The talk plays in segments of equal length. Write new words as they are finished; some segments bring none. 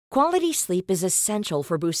Quality sleep is essential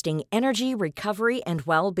for boosting energy, recovery, and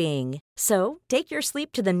well-being. So, take your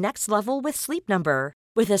sleep to the next level with Sleep Number.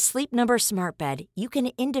 With a Sleep Number smart bed, you can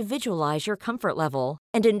individualize your comfort level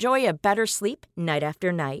and enjoy a better sleep night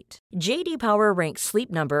after night. JD Power ranks Sleep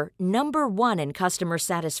Number #1 in customer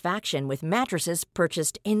satisfaction with mattresses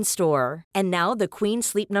purchased in-store. And now the Queen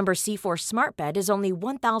Sleep Number C4 smart bed is only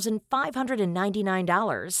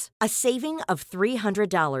 $1,599, a saving of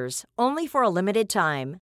 $300, only for a limited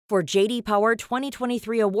time. For JD Power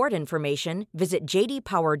 2023 award information, visit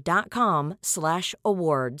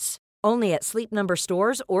jdpower.com/awards. Only at Sleep Number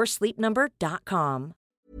stores or sleepnumber.com.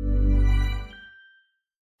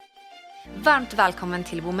 Varmt välkommen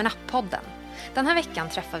till Woman Up-podden. Den här veckan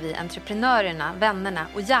träffar vi entreprenörerna, vännerna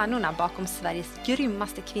och hjärnorna bakom Sveriges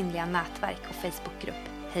grymmaste kvinnliga nätverk och Facebookgrupp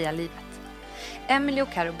Heja Livet. Emily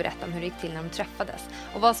och Karo berättar om hur det gick till när de träffades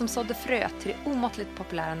och vad som sådde frö till det omåttligt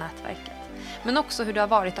populära nätverket. Men också hur det har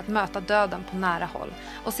varit att möta döden på nära håll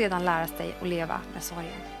och sedan lära sig att leva med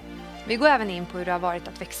sorgen. Vi går även in på hur det har varit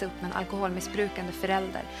att växa upp med en alkoholmissbrukande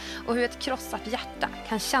förälder och hur ett krossat hjärta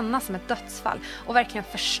kan kännas som ett dödsfall och verkligen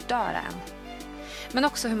förstöra en. Men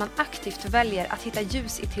också hur man aktivt väljer att hitta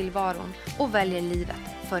ljus i tillvaron och väljer livet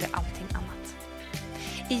före allting annat.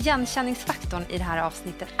 Igenkänningsfaktorn i det här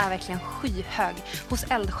avsnittet är verkligen skyhög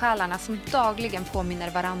hos eldsjälarna som dagligen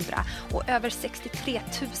påminner varandra och över 63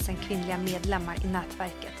 000 kvinnliga medlemmar i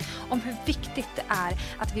nätverket om hur viktigt det är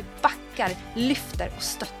att vi backar, lyfter och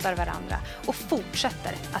stöttar varandra och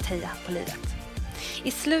fortsätter att heja på livet.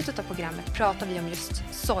 I slutet av programmet pratar vi om just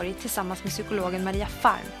sorg tillsammans med psykologen Maria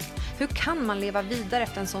Farm. Hur kan man leva vidare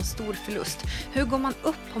efter en sån stor förlust? Hur går man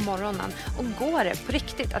upp på morgonen och går det på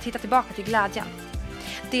riktigt att hitta tillbaka till glädjen?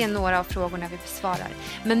 Det är några av frågorna vi besvarar.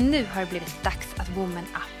 Men nu har det blivit dags att Woman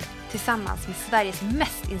Up tillsammans med Sveriges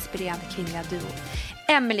mest inspirerande kvinnliga duo,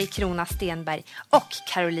 Emily Krona Stenberg och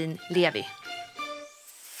Caroline Levi.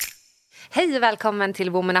 Hej och välkommen till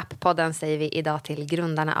Woman Up-podden säger vi idag till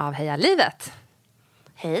grundarna av Heja Livet.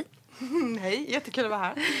 Hej. Hej, jättekul att vara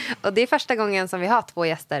här. Och det är första gången som vi har 2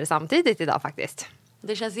 gäster samtidigt idag faktiskt.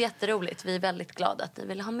 Det känns jätteroligt. Vi är väldigt glada att ni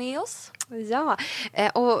vill ha med oss. Ja,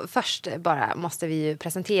 och först bara måste vi ju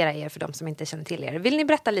presentera er för de som inte känner till er. Vill ni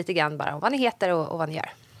berätta lite grann bara om vad ni heter och vad ni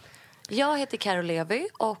gör? Jag heter Caroline Levi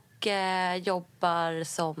och jobbar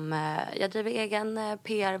som... jag driver egen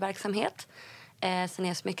PR-verksamhet. Sen är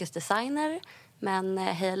jag smyckesdesigner. Men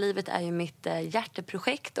Heja Livet är ju mitt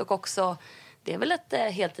hjärteprojekt och också... Det är väl ett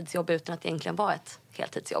heltidsjobb utan att egentligen vara ett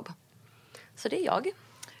heltidsjobb. Så det är jag.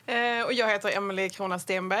 Och jag heter Emily Krona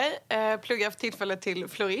Stenberg. Pluggar för tillfället till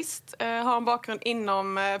florist. Har en bakgrund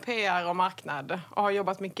inom PR och marknad. Och har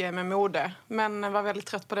jobbat mycket med mode. Men var väldigt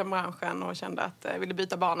trött på den branschen och kände att jag ville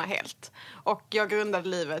byta bana helt. Och jag grundade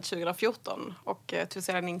Livet 2014. Och tog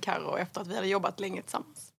sedan in Karo efter att vi hade jobbat länge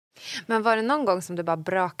tillsammans. Men var det någon gång som du bara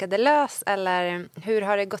brakade lös? Eller hur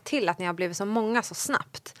har det gått till att ni har blivit så många så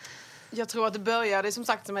snabbt? Jag tror att det började som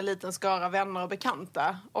sagt som en liten skara vänner och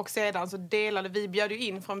bekanta. Och sedan så vi bjöd ju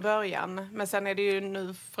in från början. Men sen är det ju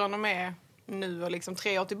nu från och med nu och liksom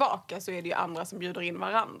 3 år tillbaka så är det ju andra som bjuder in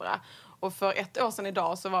varandra. Och för 1 år sedan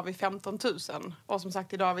idag så var vi 15 000. Och som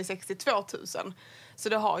sagt idag är vi 62 000. Så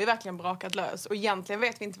det har ju verkligen brakat lös. Och egentligen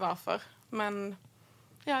vet vi inte varför. Men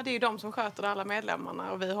ja, det är ju de som sköter alla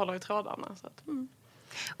medlemmarna och vi håller i trådarna. Så att,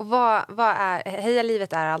 Och vad är Heja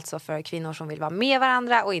Livet är alltså för kvinnor som vill vara med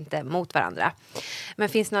varandra och inte mot varandra. Men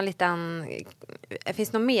finns det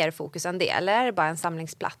någon mer fokus än det? Eller är det bara en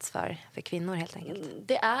samlingsplats för kvinnor helt enkelt?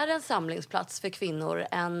 Det är en samlingsplats för kvinnor.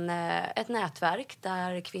 Ett nätverk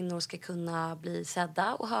där kvinnor ska kunna bli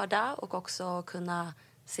sedda och hörda. Och också kunna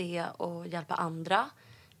se och hjälpa andra.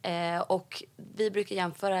 Och vi brukar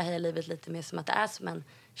jämföra Heja Livet lite mer som att det är som en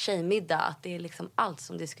tjejmiddag. Att det är liksom allt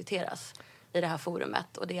som diskuteras i det här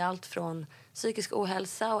forumet. Och det är allt från psykisk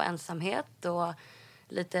ohälsa och ensamhet och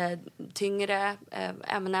lite tyngre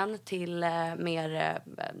ämnen till mer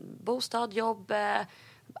bostad, jobb,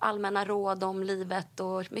 allmänna råd om livet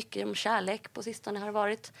och mycket om kärlek på sistone har det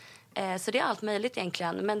varit. Så det är allt möjligt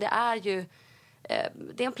egentligen. Men det är ju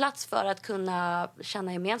det är en plats för att kunna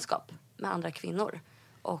känna gemenskap med andra kvinnor.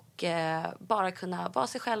 Och bara kunna vara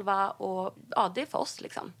sig själva och ja, det är för oss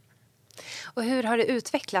liksom. Och hur har det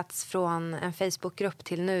utvecklats från en Facebookgrupp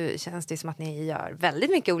till nu? Känns det som att ni gör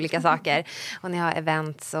väldigt mycket olika saker. Och ni har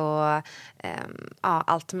events och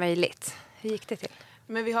allt möjligt. Hur gick det till?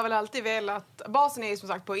 Men vi har väl alltid velat, basen är ju som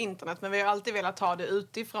sagt på internet, men vi har alltid velat ta det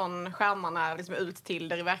utifrån skärmarna liksom ut till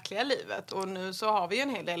det verkliga livet. Och nu så har vi ju en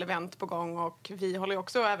hel del event på gång och vi håller ju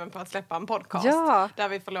också även på att släppa en podcast. Ja. Där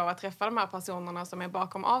vi får lov att träffa de här personerna som är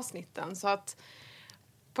bakom avsnitten. Så att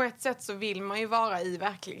på ett sätt så vill man ju vara i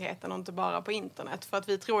verkligheten och inte bara på internet. För att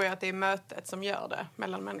vi tror ju att det är mötet som gör det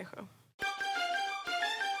mellan människor.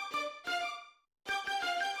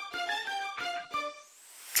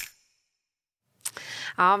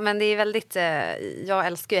 Ja, men det är väldigt... jag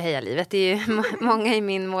älskar ju Heja Livet. Det är ju många i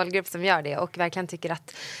min målgrupp som gör det och verkligen tycker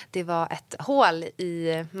att det var ett hål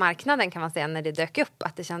i marknaden kan man säga när det dök upp.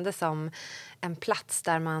 Att det kändes som en plats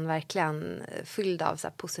där man verkligen fyllde av så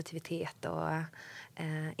här positivitet och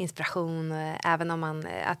inspiration. Även om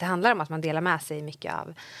att det handlar om att man delar med sig mycket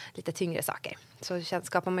av lite tyngre saker. Så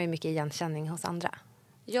skapar man ju mycket igenkänning hos andra.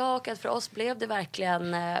 Ja, och att för oss blev det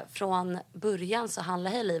verkligen från början så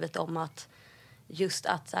handlar Heja Livet om att just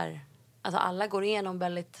att så här, alltså alla går igenom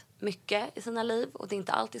väldigt mycket i sina liv och det är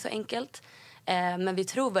inte alltid så enkelt. Men vi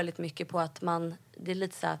tror väldigt mycket på att det är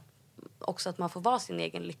lite så här, också att man får vara sin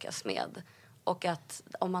egen lyckas med. Och att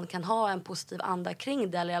om man kan ha en positiv anda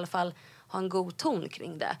kring det eller i alla fall ha en god ton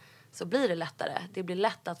kring det så blir det lättare. Det blir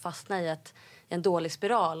lätt att fastna i en dålig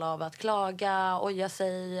spiral av att klaga, oja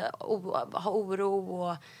sig, ha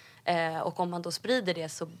oro och om man då sprider det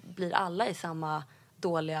så blir alla i samma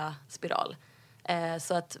dåliga spiral.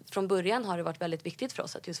 Så att från början har det varit väldigt viktigt för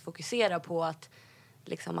oss att just fokusera på att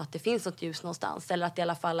det finns något ljus någonstans. Eller att i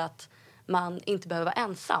alla fall att man inte behöver vara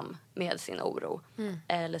ensam med sin oro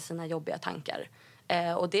eller sina jobbiga tankar.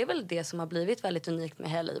 Och det är väl det som har blivit väldigt unikt med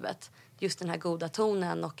Heja Livet. Just den här goda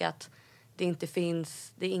tonen och att det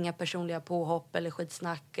är inga personliga påhopp eller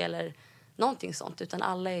skitsnack eller någonting sånt. Utan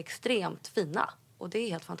alla är extremt fina och det är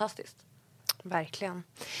helt fantastiskt. Verkligen.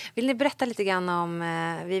 Vill ni berätta lite grann om,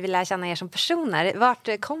 vi vill lära känna er som personer.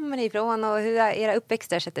 Vart kommer ni ifrån och hur har era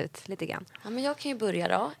uppväxter sett ut lite grann? Ja, men jag kan ju börja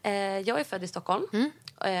då. Jag är född i Stockholm.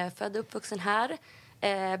 Född och uppvuxen här.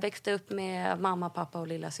 Växte upp med mamma, pappa och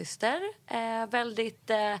lilla syster. Väldigt,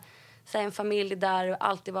 en familj där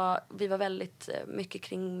vi var väldigt mycket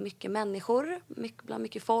kring mycket människor. Bland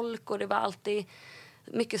mycket folk och det var alltid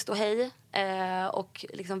mycket ståhej och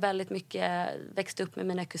väldigt mycket växte upp med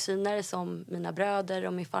mina kusiner som mina bröder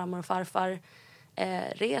och min farmor och farfar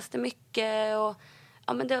reste mycket och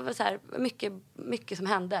ja men det var så här mycket som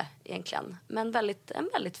hände egentligen men en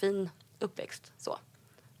väldigt fin uppväxt så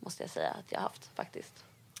måste jag säga att jag har haft faktiskt.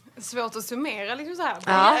 Svårt att summera så här.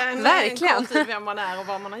 Ja, verkligen. En kort tid vem man är och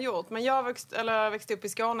vad man har gjort. Men jag växte upp i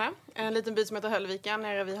Skåne. En liten by som heter Höllviken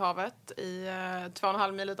nere vid havet i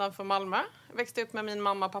 2,5 mil utanför Malmö. Växte upp med min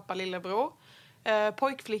mamma, pappa, lillebror.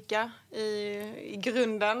 Pojkflicka i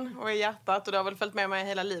grunden och i hjärtat. Och det har väl följt med mig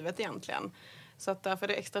hela livet egentligen. Så att därför är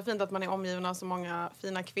det extra fint att man är omgiven av så många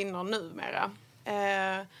fina kvinnor numera.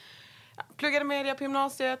 Pluggade media på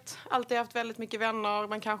gymnasiet. Alltid haft väldigt mycket vänner.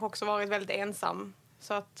 Men kanske också varit väldigt ensam.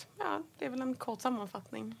 Så att, ja, det är väl en kort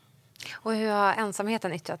sammanfattning. Och hur har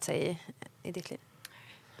ensamheten yttrat sig i ditt liv?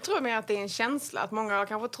 Jag tror mer att det är en känsla. Att många har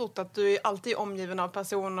kanske trott att du är alltid omgiven av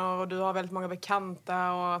personer och du har väldigt många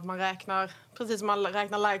bekanta och att man räknar, precis som man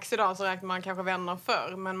räknar likes idag så räknar man kanske vänner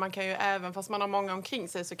förr. Men man kan ju även, fast man har många omkring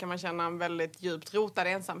sig så kan man känna en väldigt djupt rotad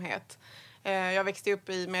ensamhet. Jag växte upp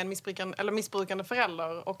med missbrukande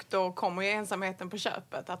föräldrar och då kommer ju ensamheten på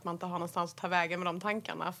köpet. Att man inte har någonstans att ta vägen med de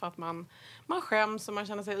tankarna för att man skäms och man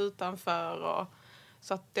känner sig utanför.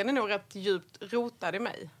 Så att den är nog rätt djupt rotad i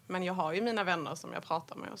mig. Men jag har ju mina vänner som jag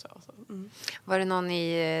pratar med och så. Var det någon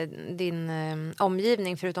i din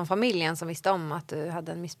omgivning förutom familjen som visste om att du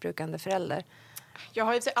hade en missbrukande förälder? Jag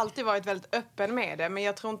har ju alltid varit väldigt öppen med det. Men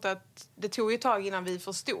jag tror inte att det tog ett tag innan vi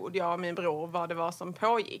förstod, jag och min bror, vad det var som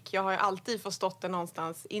pågick. Jag har ju alltid förstått det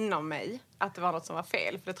någonstans inom mig. Att det var något som var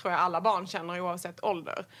fel. För det tror jag alla barn känner oavsett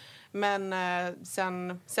ålder. Men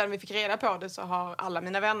sen vi fick reda på det så har alla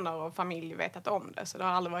mina vänner och familj vetat om det. Så det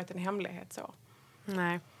har aldrig varit en hemlighet så.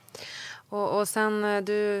 Nej. Och sen,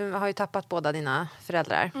 du har ju tappat båda dina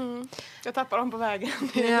föräldrar. Jag tappade dem på vägen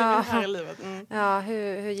här i livet. Ja,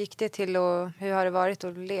 hur gick det till och hur har det varit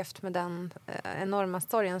och levt med den enorma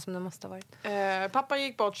storyn som det måste ha varit? Pappa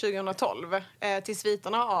gick bort 2012 till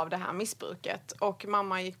sviterna av det här missbruket. Och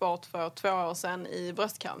mamma gick bort för 2 år sedan i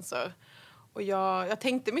bröstcancer. Och jag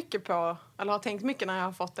tänkte mycket har tänkt mycket när jag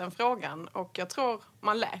har fått den frågan. Och jag tror,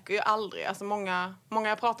 man läker ju aldrig. Alltså många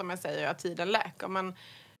jag pratar med säger att tiden läker, men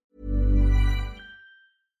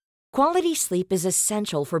Quality sleep is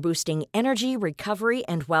essential for boosting energy, recovery,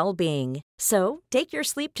 and well-being. So, take your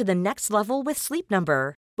sleep to the next level with Sleep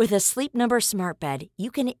Number. With a Sleep Number smart bed,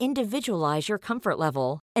 you can individualize your comfort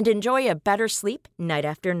level and enjoy a better sleep night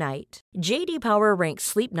after night. JD Power ranks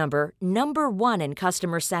Sleep Number #1 in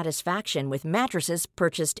customer satisfaction with mattresses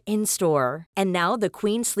purchased in-store. And now the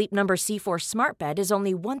Queen Sleep Number C4 smart bed is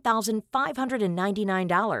only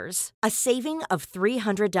 $1,599. A saving of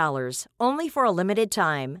 $300, only for a limited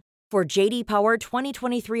time. For JD Power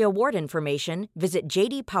 2023 award information, visit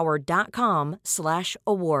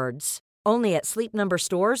jdpower.com/awards. Only at Sleep Number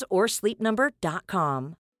stores or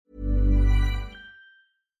sleepnumber.com.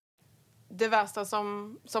 Det värsta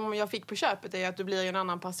som jag fick på köpet är att du blir en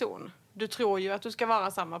annan person. Du tror ju att du ska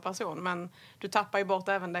vara samma person, men du tappar ju bort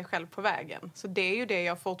även dig själv på vägen. Så det är ju det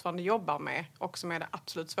jag fortfarande jobbar med och som är det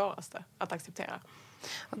absolut svåraste att acceptera.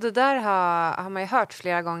 Och det där har man ju hört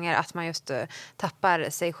flera gånger, att man just tappar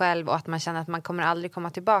sig själv och att man känner att man kommer aldrig komma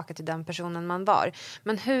tillbaka till den personen man var.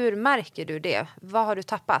 Men hur märker du det? Vad har du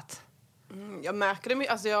tappat? Jag märker det,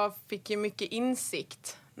 alltså jag fick ju mycket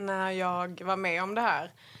insikt när jag var med om det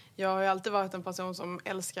här. Jag har ju alltid varit en person som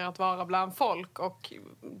älskar att vara bland folk och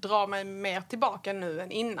drar mig mer tillbaka nu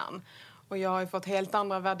än innan. Och jag har ju fått helt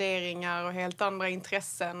andra värderingar och helt andra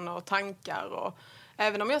intressen och tankar. Och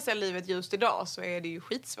även om jag ser livet just idag så är det ju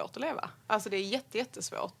skitsvårt att leva. Alltså det är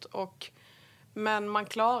jättesvårt. Men man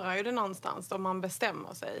klarar ju det någonstans om man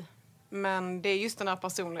bestämmer sig. Men det är just den här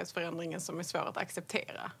personlighetsförändringen som är svår att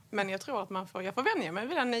acceptera. Men jag tror att jag får vänja mig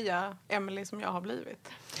vid den nya Emily som jag har blivit.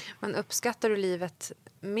 Men uppskattar du livet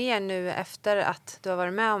mer nu efter att du har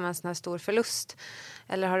varit med om en sån här stor förlust?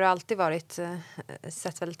 Eller har du alltid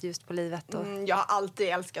sett väldigt ljust på livet? Jag har alltid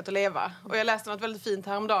älskat att leva. Och jag läste något väldigt fint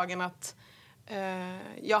häromdagen att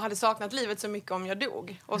jag hade saknat livet så mycket om jag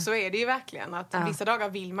dog. Och så är det ju verkligen att vissa dagar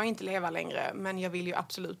vill man inte leva längre. Men jag vill ju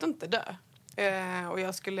absolut inte dö. Och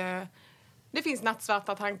det finns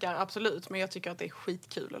nattsvarta tankar, absolut. Men jag tycker att det är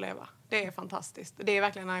skitkul att leva. Det är fantastiskt. Det är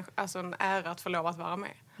verkligen en ära att få lov att vara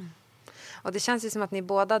med. Och det känns ju som att ni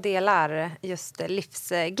båda delar just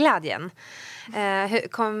livsglädjen.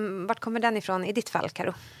 Vart kommer den ifrån i ditt fall,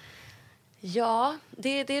 Karo? Ja,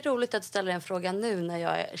 det är roligt att ställa den frågan nu när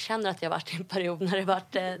jag känner att jag varit i en period när det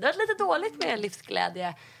varit lite dåligt med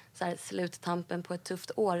livsglädje. Så här, sluttampen på ett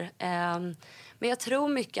tufft år. Men jag tror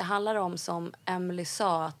mycket handlar om, som Emily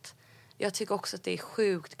sa, att jag tycker också att det är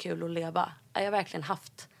sjukt kul att leva. Jag har verkligen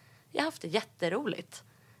haft det jätteroligt.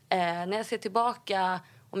 När jag ser tillbaka,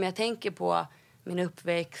 om jag tänker på min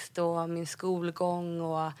uppväxt och min skolgång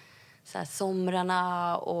och så här,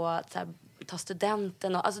 somrarna och så här, ta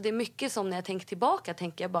studenten. Alltså det är mycket som när jag tänker tillbaka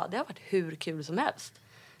tänker jag bara, det har varit hur kul som helst.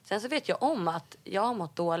 Sen så vet jag om att jag har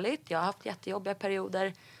mått dåligt. Jag har haft jättejobbiga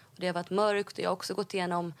perioder. Och det har varit mörkt och jag har också gått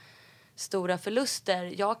igenom stora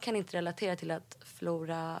förluster. Jag kan inte relatera till att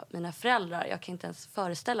förlora mina föräldrar. Jag kan inte ens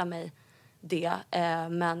föreställa mig det.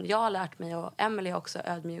 Men jag har lärt mig, och Emily har också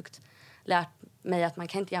ödmjukt lärt mig, att man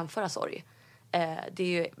kan inte jämföra sorg.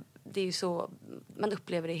 Det är ju så, man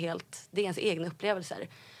upplever det helt, det är ens egna upplevelser.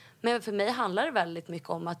 Men för mig handlar det väldigt mycket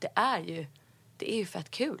om att det är ju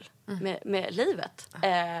fett kul med livet.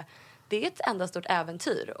 Det är ett enda stort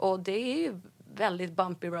äventyr och det är ju väldigt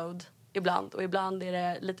bumpy road ibland. Och ibland är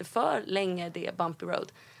det lite för länge det är bumpy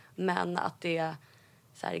road. Men att det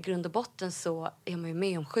så här, i grund och botten så är man ju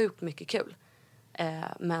med om sjukt mycket kul.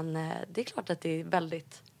 Men det är klart att det är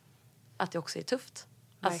väldigt, att det också är tufft.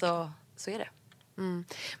 Verkligen. Alltså, så är det. Mm.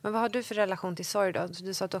 Men vad har du för relation till sorg då?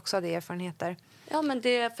 Du sa att du också hade erfarenheter. Ja, men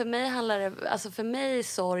det, för mig handlar det, alltså för mig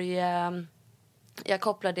sorg, jag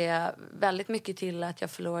kopplar det väldigt mycket till att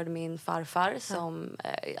jag förlorade min farfar som,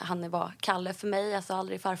 han var Kalle för mig, alltså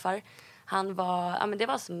aldrig farfar. Han var, men det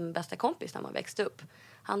var som bästa kompis när man växte upp.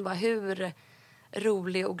 Han var hur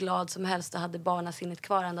rolig och glad som helst och hade barnasinnet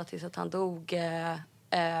kvar ända tills att han dog.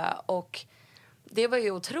 Och det var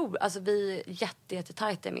ju otroligt, alltså vi är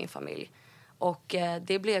jättetajta i min familj. Och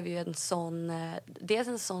det blev ju en sån, dels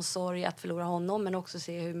en sån sorg att förlora honom, men också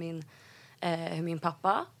se hur min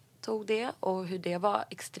pappa tog det och hur det var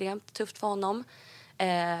extremt tufft för honom.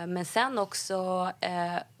 Men sen också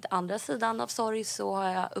andra sidan av sorg så har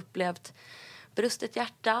jag upplevt brustet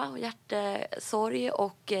hjärta och hjärtesorg,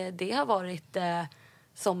 och det har varit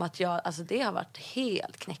som att det har varit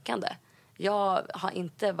helt knäckande. Jag har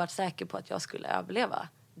inte varit säker på att jag skulle överleva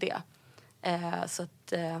det. Så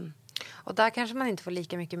att... Och där kanske man inte får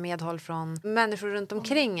lika mycket medhåll från människor runt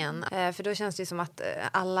omkring en. För då känns det ju som att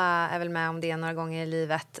alla är väl med om det några gånger i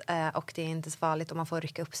livet. Och det är inte så farligt om man får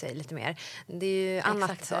rycka upp sig lite mer. Det är ju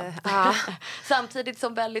annat. Exakt så. Samtidigt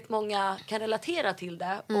som väldigt många kan relatera till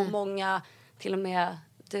det. Och många, till och med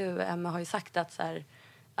du Emma, har ju sagt att, så här,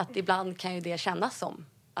 att ibland kan ju det kännas som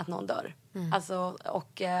att någon dör. Alltså,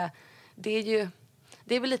 och det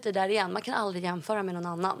är väl lite där igen. Man kan aldrig jämföra med någon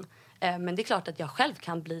annan. Men det är klart att jag själv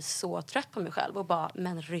kan bli så trött på mig själv och bara,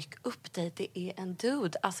 men ryck upp dig, det är en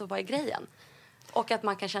dude. Alltså, vad är grejen? Och att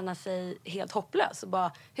man kan känna sig helt hopplös och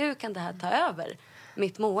bara, hur kan det här ta över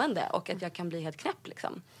mitt mående? Och att jag kan bli helt knäpp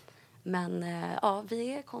liksom. Men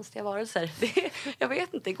vi är konstiga varelser. Jag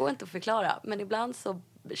vet inte, det går inte att förklara. Men ibland så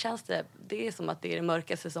känns det är som att det är det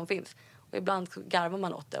mörkaste som finns. Och ibland garvar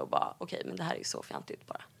man åt det och bara okej, men det här är ju så fjantigt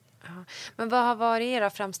bara. Ja. Men vad har varit era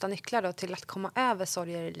främsta nycklar då till att komma över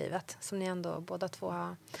sorger i livet? Som ni ändå båda två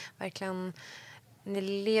har verkligen... Ni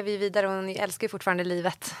lever ju vidare och ni älskar ju fortfarande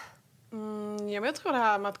livet. Ja, men jag tror det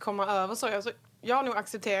här med att komma över sorg. Alltså, jag har nog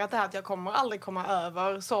accepterat det här att jag kommer aldrig komma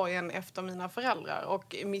över sorgen efter mina föräldrar.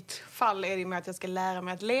 Och i mitt fall är det med att jag ska lära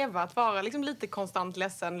mig att leva. Att vara liksom lite konstant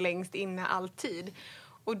ledsen längst inne alltid.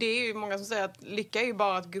 Och det är ju många som säger att lycka är ju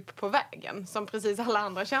bara ett gupp på vägen. Som precis alla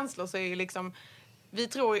andra känslor så är ju liksom... Vi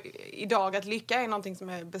tror idag att lycka är någonting som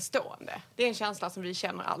är bestående. Det är en känsla som vi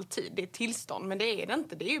känner alltid. Det är ett tillstånd, men det är det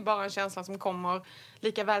inte. Det är ju bara en känsla som kommer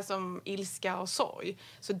lika väl som ilska och sorg.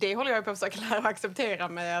 Så det håller jag på att försöka lära att acceptera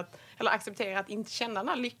acceptera att inte känna den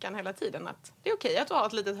här lyckan hela tiden. Att det är okej att du har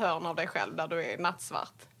ett litet hörn av dig själv där du är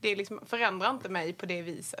nattsvart. Det liksom förändrar inte mig på det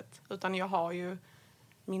viset. Utan jag har ju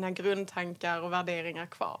mina grundtankar och värderingar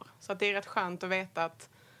kvar. Så att det är rätt skönt att veta att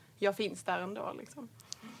jag finns där ändå liksom.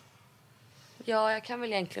 Ja, jag kan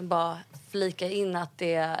väl egentligen bara flika in att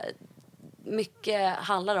det mycket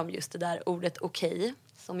handlar om just det där ordet okej.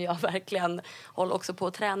 Som jag verkligen håller också på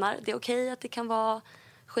och tränar. Det är okej att det kan vara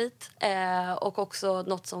skit. Och också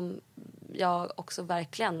något som jag också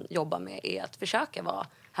verkligen jobbar med är att försöka vara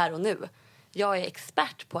här och nu. Jag är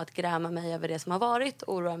expert på att gräma mig över det som har varit.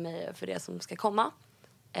 Oroa mig för det som ska komma.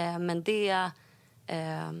 Men det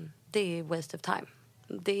är waste of time.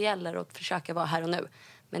 Det gäller att försöka vara här och nu.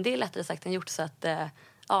 Men det är lättare sagt än gjort, så att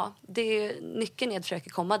det är nyckeln är att försöka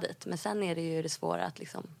komma dit. Men sen är det ju det svåra att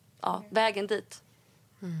liksom, vägen dit.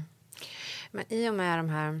 Mm. Men i och med de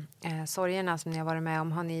här sorgerna som ni har varit med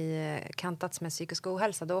om, har ni kantats med psykisk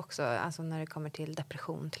ohälsa då också? Alltså när det kommer till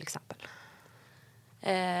depression till exempel?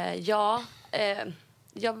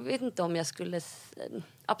 Jag vet inte om jag skulle...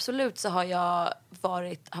 Absolut så har jag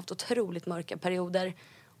haft otroligt mörka perioder.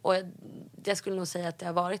 Och jag skulle nog säga att det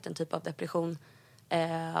har varit en typ av depression.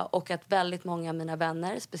 Och att väldigt många av mina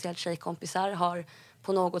vänner, speciellt tjejkompisar, har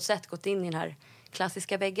på något sätt gått in i den här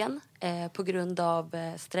klassiska väggen på grund av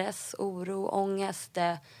stress, oro, ångest.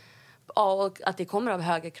 Och att det kommer av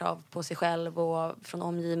höga krav på sig själv och från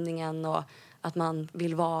omgivningen, och att man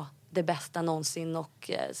vill vara det bästa någonsin.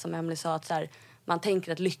 Och som Emily sa, att så här, man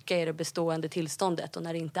tänker att lycka är det bestående tillståndet, och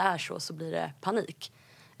när det inte är så blir det panik.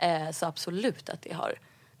 Så absolut att det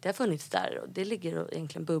har funnits där, och det ligger och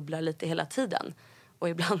egentligen bubblar lite hela tiden. Och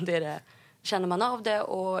ibland känner man av det,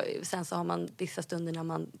 och sen så har man vissa stunder när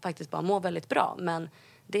man faktiskt bara mår väldigt bra. Men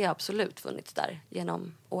det har absolut funnits där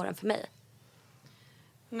genom åren för mig.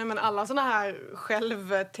 Nej, men alla såna här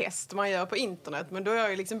självtest man gör på internet, men då är jag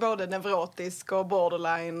ju liksom både neurotisk och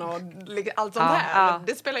borderline och allt sånt här.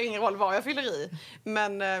 Det spelar ju ingen roll vad jag fyller i.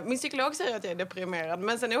 Men min psykolog säger att jag är deprimerad.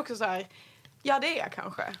 Men sen är det också så här, ja det är jag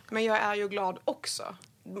kanske. Men jag är ju glad också.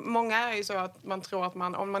 Många är ju så att man tror att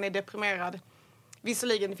om man är deprimerad,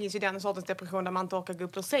 visserligen finns ju den sortens depression där man inte orkar gå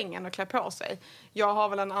upp ur sängen och klä på sig. Jag har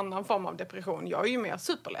väl en annan form av depression. Jag är ju mer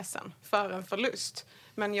superledsen för en förlust.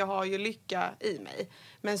 Men jag har ju lycka i mig.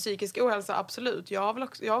 Men psykisk ohälsa, absolut. Jag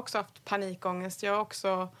har också haft panikångest. Det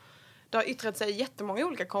har yttrat sig jättemånga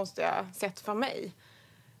olika konstiga sätt för mig.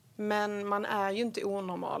 Men man är ju inte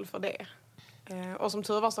onormal för det. Och som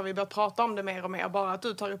tur var så har vi börjat prata om det mer och mer. Bara att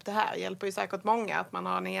du tar upp det här hjälper ju säkert många. Att man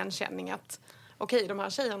har en igenkänning att okej, de här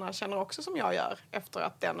tjejerna känner också som jag gör efter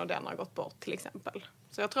att den och den har gått bort till exempel.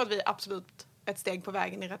 Så jag tror att vi är absolut ett steg på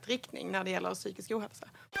vägen i rätt riktning när det gäller psykisk ohälsa.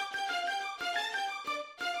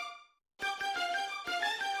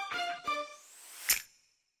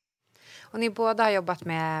 Och ni båda har jobbat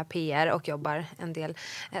med PR och jobbar en del.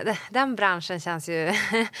 Den branschen känns ju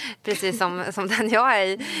precis som den jag är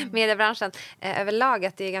i, mediebranschen. Överlag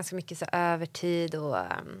att det är ganska mycket så övertid och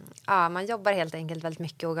man jobbar helt enkelt väldigt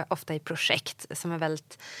mycket och ofta i projekt som är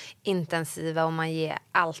väldigt intensiva och man ger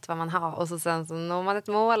allt vad man har. Och så sen så når man ett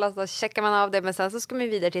mål och så checkar man av det, men sen så ska man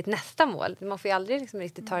vidare till ett nästa mål. Man får ju aldrig liksom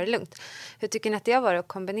riktigt ta det lugnt. Hur tycker ni att det har varit att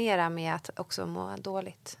kombinera med att också må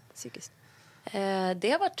dåligt psykiskt?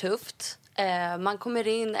 Det har varit tufft. Man kommer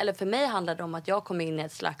in, eller för mig handlade det om att jag kom in i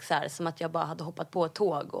ett slags här, som att jag bara hade hoppat på ett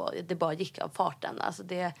tåg och det bara gick av farten. Alltså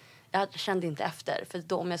jag kände inte efter, för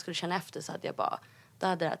då, om jag skulle känna efter så hade då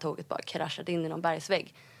hade det här tåget bara kraschat in i någon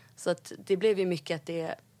bergsvägg. Så att det blev ju mycket att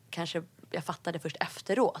det kanske, jag fattade först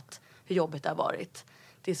efteråt hur jobbigt det har varit.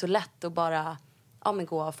 Det är så lätt att bara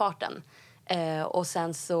gå av farten. Och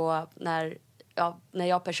sen så när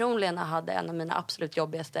jag personligen hade en av mina absolut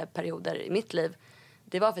jobbigaste perioder i mitt liv,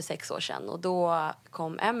 det var för 6 år sedan. Och då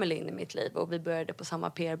kom Emily in i mitt liv och vi började på samma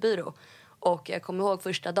PR-byrå. Och jag kommer ihåg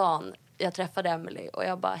första dagen jag träffade Emily och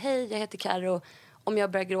jag bara, hej, jag heter Karo. om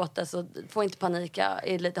jag börjar gråta så får inte panika,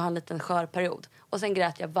 har en liten skör period. Och sen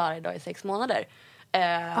grät jag varje dag i 6 månader.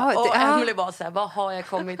 Och Emily var så här, vad har jag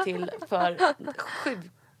kommit till för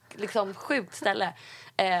sjukt ställe?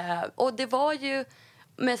 Och det var ju,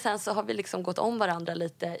 men sen så har vi liksom gått om varandra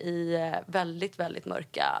lite i väldigt, väldigt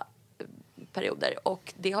mörka perioder.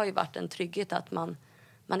 Och det har ju varit en trygghet att man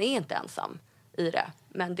är inte ensam i det.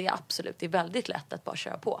 Men det är väldigt lätt att bara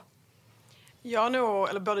köra på.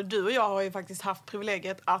 Både du och jag har ju faktiskt haft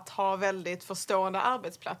privilegiet att ha väldigt förstående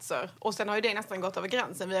arbetsplatser. Och sen har ju det nästan gått över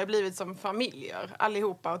gränsen. Vi har blivit som familjer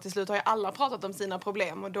allihopa. Och till slut har ju alla pratat om sina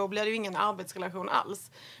problem. Och då blir det ju ingen arbetsrelation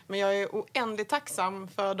alls. Men jag är oändligt tacksam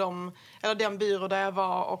för den byrå där jag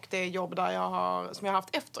var och det jobb som jag har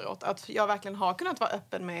haft efteråt. Att jag verkligen har kunnat vara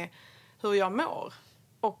öppen med hur jag mår.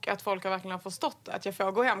 Och att folk har verkligen förstått det. Att jag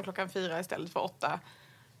får gå hem 4 istället för 8.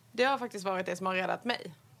 Det har faktiskt varit det som har räddat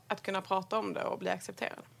mig. Att kunna prata om det och bli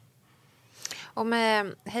accepterad. Och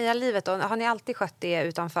med Heja Livet då, har ni alltid skött det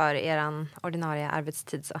utanför er ordinarie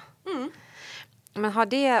arbetstid så? Mm. Men har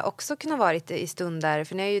det också kunnat varit i stunder,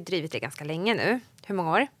 för ni har ju drivit det ganska länge nu. Hur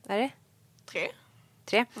många år är det?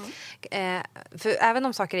 3. För även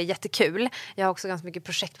om saker är jättekul, jag har också ganska mycket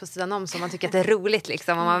projekt på sidan om som man tycker att det är roligt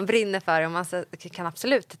liksom, och man brinner för, och man kan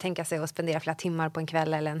absolut tänka sig att spendera flera timmar på en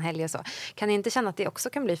kväll eller en helg och så. Kan ni inte känna att det också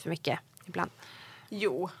kan bli för mycket ibland?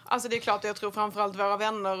 Jo, alltså det är klart, jag tror framförallt våra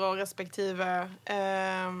vänner och respektive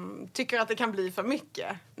tycker att det kan bli för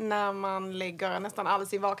mycket när man lägger nästan all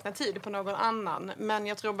sin vakna tid på någon annan. Men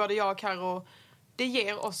jag tror både jag och Karo, det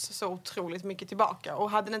ger oss så otroligt mycket tillbaka.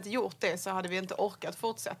 Och hade det inte gjort det så hade vi inte orkat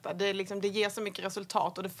fortsätta. Det ger så mycket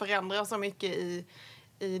resultat och det förändrar så mycket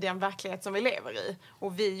i den verklighet som vi lever i.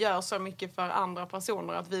 Och vi gör så mycket för andra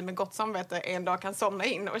personer att vi med gott samvete en dag kan somna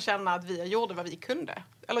in och känna att vi gjorde vad vi kunde.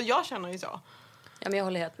 Eller jag känner ju så. Ja, men jag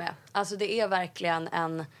håller helt med. Alltså det är verkligen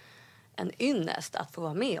en ynnest att få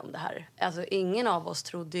vara med om det här. Alltså ingen av oss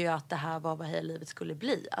trodde ju att det här var vad Heja Livet skulle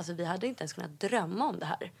bli. Alltså vi hade inte ens kunnat drömma om det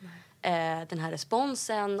här. Den här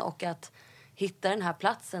responsen och att hitta den här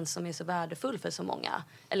platsen som är så värdefull för så många.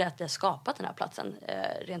 Eller att vi har skapat den här platsen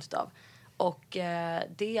rent utav. Och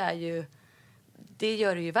det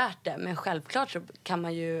gör det ju värt det. Men självklart så kan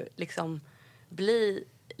man ju liksom bli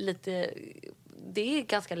lite... Det är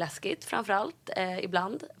ganska läskigt framförallt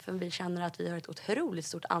ibland. För vi känner att vi har ett otroligt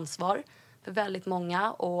stort ansvar för väldigt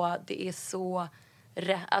många. Och det är så...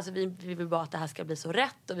 Alltså vi vill bara att det här ska bli så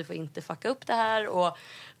rätt. Och vi får inte fucka upp det här. Och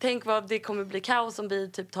tänk vad det kommer bli kaos om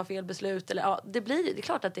vi typ tar fel beslut. Eller, det är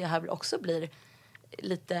klart att det här också blir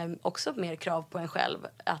lite också mer krav på en själv.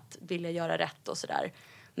 Att vilja göra rätt och sådär.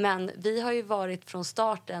 Men vi har ju varit från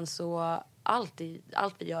starten så... Allt vi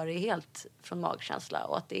gör är helt från magkänsla.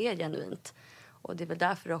 Och att det är genuint. Och det är väl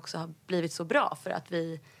därför det också har blivit så bra. För att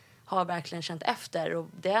vi har verkligen känt efter. Och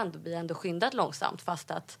vi har ändå skyndat långsamt.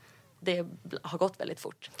 Fast att det har gått väldigt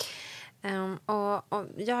fort. Och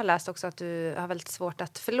jag har läst också att du har väldigt svårt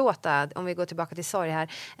att förlåta. Om vi går tillbaka till sorg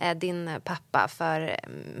här. Din pappa för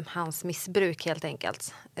hans missbruk helt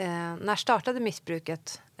enkelt. När startade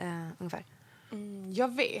missbruket ungefär?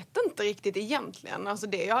 Jag vet inte riktigt egentligen. Alltså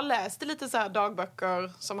det jag har läst lite så här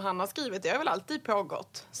dagböcker som han har skrivit, det har väl alltid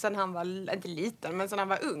pågått. Sen han var, inte liten, men sen han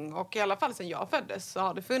var ung. Och i alla fall sen jag föddes så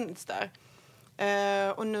har det funnits där.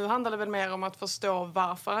 Och nu handlar det väl mer om att förstå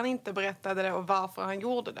varför han inte berättade det och varför han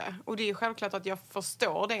gjorde det. Och det är självklart att jag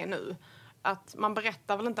förstår det nu. Att man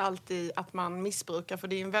berättar väl inte alltid att man missbrukar, för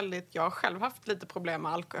det är jag har själv haft lite problem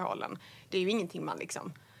med alkoholen. Det är ju ingenting man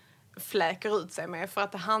liksom fläker ut sig med, för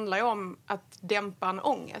att det handlar ju om att dämpa en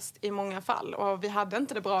ångest i många fall. Och vi hade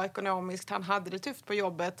inte det bra ekonomiskt, han hade det tufft på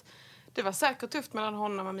jobbet. Det var säkert tufft mellan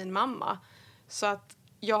honom och min mamma. Så att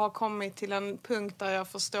jag har kommit till en punkt där jag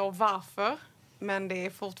förstår varför, men det är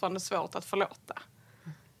fortfarande svårt att förlåta.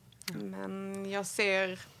 Men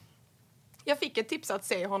jag fick ett tips att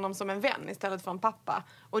se honom som en vän istället för en pappa.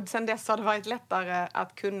 Och sen dess har det varit lättare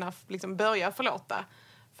att kunna liksom börja förlåta.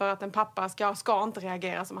 För att en pappa ska inte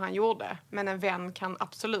reagera som han gjorde. Men en vän kan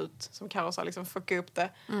absolut, som Karo sa, liksom fucka upp det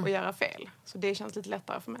och göra fel. Så det känns lite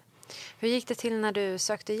lättare för mig. Hur gick det till när du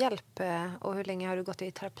sökte hjälp och hur länge har du gått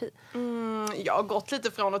i terapi? Jag har gått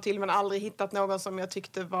lite från och till men aldrig hittat någon som jag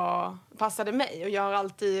tyckte passade mig. Och jag har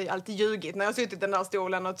alltid ljugit när jag har suttit i den där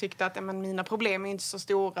stolen och tyckt att mina problem är inte så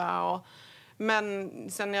stora. Men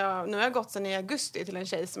nu har jag gått sedan i augusti till en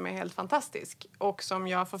tjej som är helt fantastisk. Och som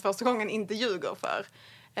jag för första gången inte ljuger för.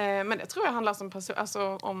 Men det tror jag handlar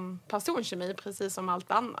om personkemi precis som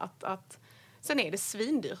allt annat. Sen är det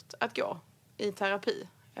svindyrt att gå i terapi.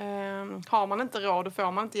 Har man inte råd och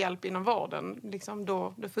får man inte hjälp inom vården, liksom,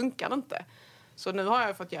 då funkar det inte. Så nu har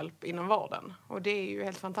jag fått hjälp inom vården. Och det är ju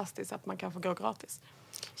helt fantastiskt att man kan få gå gratis.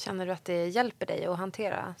 Känner du att det hjälper dig att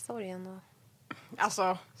hantera sorgen?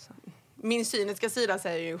 Alltså, min cyniska sida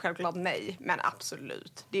säger ju självklart nej. Men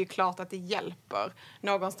absolut. Det är ju klart att det hjälper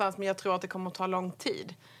någonstans. Men jag tror att det kommer att ta lång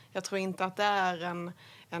tid. Jag tror inte att det är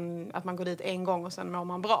att man går dit en gång och sen mår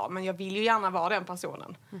man bra. Men jag vill ju gärna vara den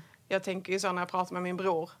personen. Jag tänker ju så när jag pratar med min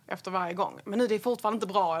bror efter varje gång. Men nu det är fortfarande inte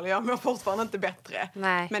bra eller jag mår fortfarande inte bättre.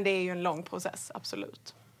 Nej. Men det är ju en lång process,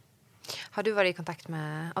 absolut. Har du varit i kontakt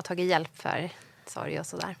med och tagit hjälp för sorg och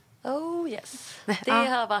sådär? Oh yes. Det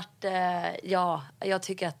har varit, jag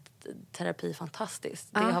tycker att terapi är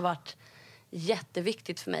fantastiskt. Det har varit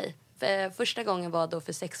jätteviktigt för mig. Första gången var då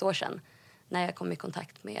för 6 år sedan när jag kom i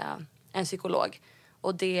kontakt med en psykolog.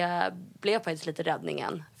 Och det blev faktiskt lite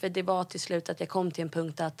räddningen. För det var till slut att jag kom till en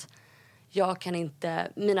punkt att jag kan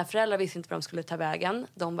inte... Mina föräldrar visste inte vad de skulle ta vägen.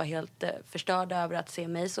 De var helt förstörda över att se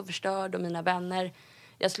mig så förstörd och mina vänner.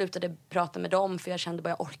 Jag slutade prata med dem för jag kände bara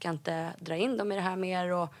jag orkar inte dra in dem i det här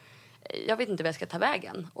mer. Och jag vet inte vad jag ska ta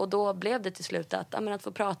vägen. Och då blev det till slut att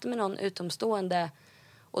få prata med någon utomstående.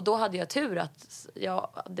 Och då hade jag tur att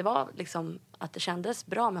det var liksom att det kändes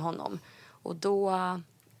bra med honom. Och då...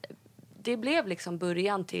 Det blev liksom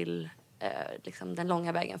början till liksom den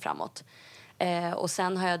långa vägen framåt. Och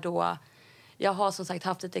sen har jag har som sagt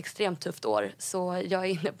haft ett extremt tufft år. Så jag är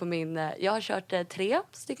inne på jag har kört 3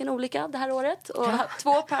 stycken olika det här året. Och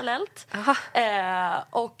 2 parallellt.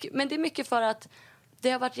 Men det är mycket för att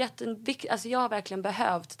det har varit jätteviktigt. Alltså jag har verkligen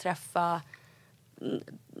behövt träffa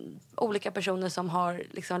olika personer som har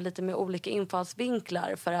liksom lite med olika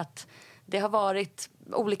infallsvinklar. För att det har varit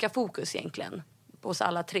olika fokus egentligen hos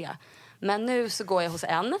alla 3. Men nu så går jag hos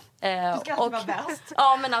en. Du ska inte vara värst.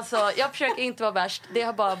 Ja, men alltså, jag försöker inte vara värst. Det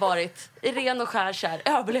har bara varit i ren och skär så här,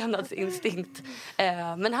 överlevnadsinstinkt.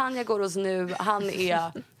 Men han jag går hos nu, han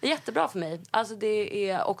är jättebra för mig. Alltså det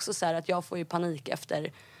är också så här att jag får ju panik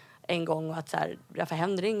efter en gång. Och att så här, därför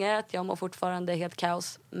händer inget. Jag mår fortfarande helt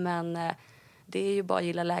kaos. Men det är ju bara att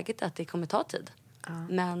gilla läget att det kommer ta tid.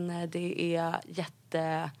 Men det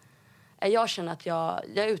är jag känner att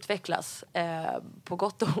jag utvecklas på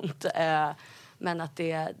gott och ont. Men att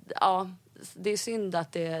det är synd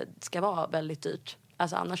att det ska vara väldigt dyrt.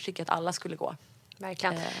 Alltså annars tycker jag att alla skulle gå.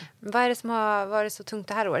 Verkligen. Vad är det som har varit så tungt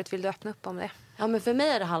det här året? Vill du öppna upp om det? Ja, men för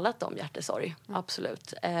mig har det handlat om hjärtesorg.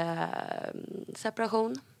 Absolut.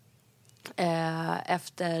 Separation.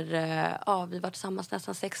 Vi var tillsammans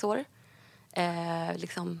nästan 6 år.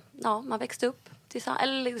 Man växte upp tillsammans.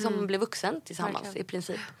 Eller liksom blev vuxen tillsammans. Verkligen. I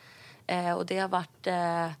princip. Och det har varit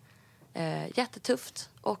jättetufft.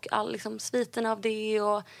 Och all sviten av det.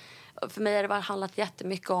 Och för mig har det handlat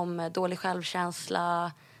jättemycket om dålig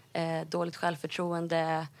självkänsla. Dåligt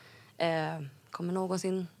självförtroende. Kommer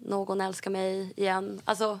någonsin någon älska mig igen?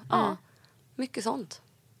 Alltså, mycket sånt.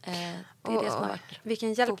 Det är det som har varit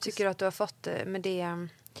vilken hjälp fokus. tycker du att du har fått med det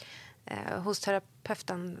hos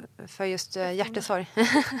terapeuten för just hjärtesorg?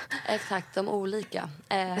 Exakt, de olika.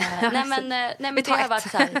 Nej men det har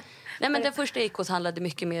varit så här. Nej men den första gick handlade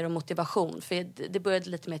mycket mer om motivation. För det började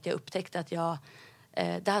lite med att jag upptäckte att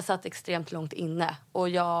det här satt extremt långt inne. Och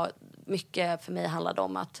mycket för mig handlade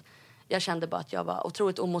om att jag kände bara att jag var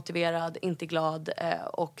otroligt omotiverad, inte glad.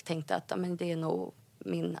 Och tänkte att det är nog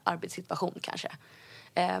min arbetssituation kanske.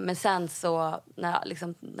 Men sen så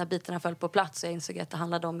när bitarna föll på plats och jag insåg att det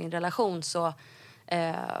handlade om min relation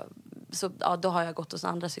då har jag gått hos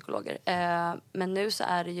andra psykologer. Men nu så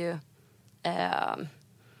är det ju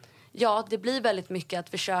det blir väldigt mycket att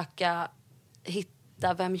försöka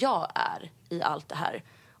hitta vem jag är i allt det här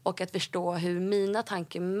och att förstå hur mina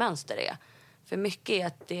tankemönster är. För mycket är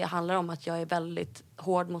att det handlar om att jag är väldigt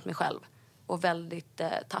hård mot mig själv och väldigt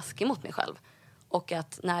taskig mot mig själv. Och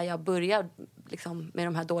att när jag börjar med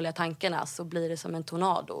de här dåliga tankarna så blir det som en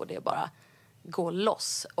tornado och det bara går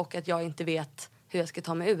loss. Och att jag inte vet hur jag ska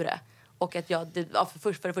ta mig ur det. Och att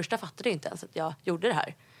för det första fattade jag inte ens att jag gjorde det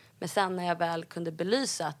här. Men sen när jag väl kunde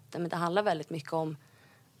belysa att det handlar väldigt mycket om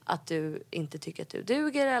att du inte tycker att du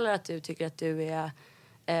duger eller att du tycker att du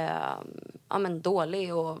är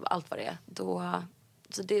dålig och allt vad det är.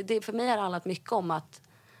 Så det för mig har handlat mycket om att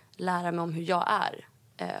lära mig om hur jag är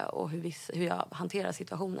och hur jag hanterar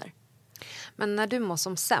situationer. Men när du mår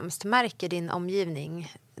som sämst, märker din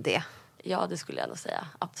omgivning det? Ja, det skulle jag nog säga.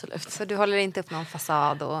 Absolut. Så du håller inte upp någon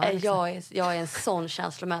fasad? Jag är en sån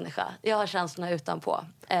känslomänniska. Jag har känslorna utanpå.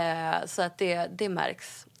 Så att det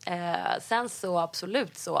märks. Sen så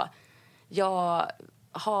absolut så. Jag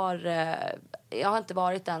har inte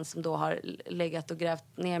varit den som då har legat och grävt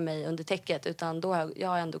ner mig under täcket. Utan då jag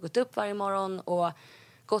har ändå gått upp varje morgon och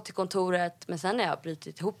gått till kontoret. Men sen har jag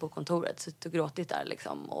brutit ihop på kontoret. Suttit och gråtit där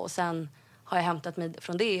liksom. Och sen har jag hämtat mig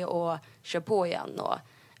från det och kör på igen.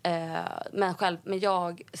 Men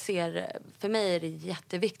jag ser, för mig är det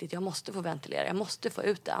jätteviktigt. Jag måste få ventilera, jag måste få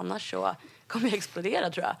ut det. Annars så kommer jag explodera,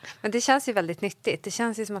 tror jag. Men det känns ju väldigt nyttigt. Det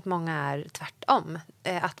känns ju som att många är tvärtom.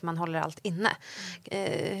 Att man håller allt inne.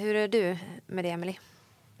 Hur är du med det, Emily?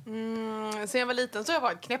 Sen jag var liten så har jag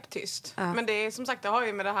varit knäpptyst. Men det är som sagt, det har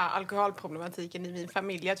ju med det här alkoholproblematiken i min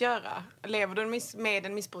familj att göra. Lever du med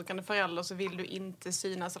en missbrukande förälder så vill du inte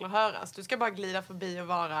synas eller höras. Du ska bara glida förbi och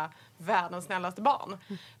vara världens snällaste barn.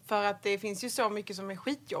 För att det finns ju så mycket som är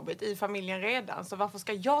skitjobbigt i familjen redan. Så varför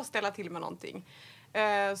ska jag ställa till med någonting?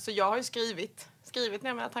 Så jag har ju skrivit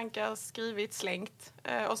ner mina tankar, slängt.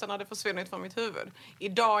 Och sen har det försvunnit från mitt huvud.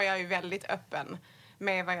 Idag är jag ju väldigt öppen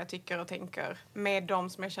med vad jag tycker och tänker. Med de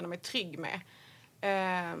som jag känner mig trygg med.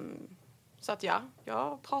 Så att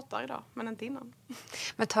jag pratar idag, men inte innan.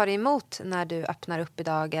 Men tar det emot när du öppnar upp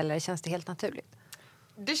idag, eller känns det helt naturligt?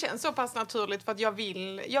 Det känns så pass naturligt för att jag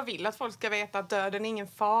vill att folk ska veta att döden är ingen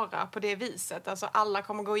fara på det viset. Alltså alla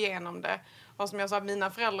kommer gå igenom det. Och som jag sa,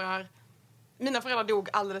 mina föräldrar dog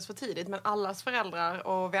alldeles för tidigt, men allas föräldrar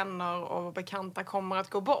och vänner och bekanta kommer att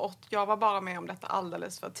gå bort. Jag var bara med om detta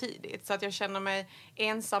alldeles för tidigt. Så att jag känner mig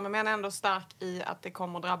ensam men ändå stark i att det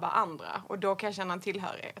kommer drabba andra. Och då kan jag känna en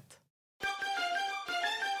tillhörighet.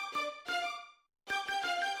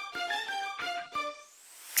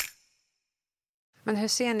 Men hur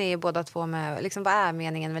ser ni båda två med, liksom, vad är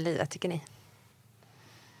meningen med livet, tycker ni?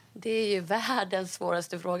 Det är ju världens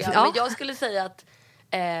svåraste fråga. Ja. Men jag skulle säga att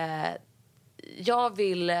jag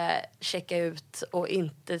vill checka ut och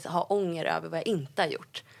inte ha ånger över vad jag inte har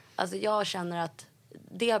gjort. Alltså jag känner att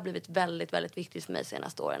det har blivit väldigt, väldigt viktigt för mig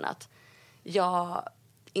senaste åren. Att jag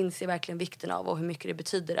inser verkligen vikten av och hur mycket det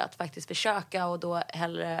betyder att faktiskt försöka och då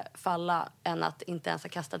hellre falla än att inte ens ha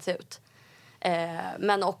kastats ut.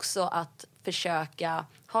 Men också att försöka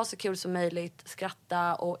ha så kul som möjligt,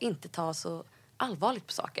 skratta och inte ta så allvarligt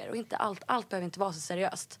på saker. Och inte allt behöver inte vara så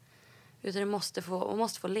seriöst. Utan man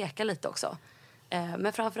måste få leka lite också.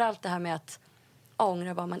 Men framförallt det här med att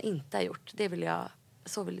ångra vad man inte har gjort. Det vill jag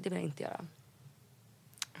inte göra.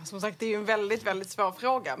 Som sagt, det är ju en väldigt, väldigt svår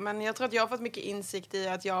fråga. Men jag tror att jag har fått mycket insikt i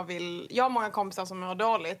att jag har många kompisar som mår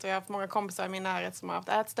dåligt. Och jag har haft många kompisar i min närhet som har haft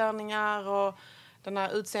ätstörningar. Och den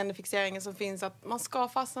här utseendefixeringen som finns. Att man ska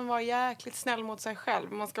fastän vara jäkligt snäll mot sig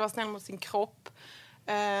själv. Man ska vara snäll mot sin kropp.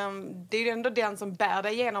 Det är ju ändå den som bär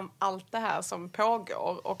dig igenom allt det här som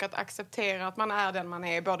pågår. Och att acceptera att man är den man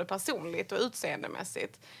är både personligt och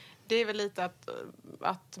utseendemässigt. Det är väl lite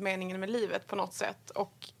att meningen med livet på något sätt.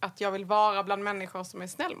 Och att jag vill vara bland människor som är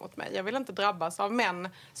snäll mot mig. Jag vill inte drabbas av män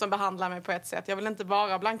som behandlar mig på ett sätt. Jag vill inte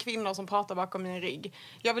vara bland kvinnor som pratar bakom min rygg.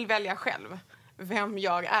 Jag vill välja själv vem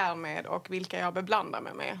jag är med och vilka jag beblandar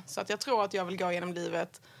mig med. Så att jag tror att jag vill gå igenom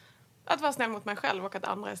livet att vara snäll mot mig själv och att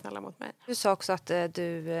andra är snälla mot mig. Du sa också att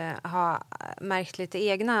du har märkt lite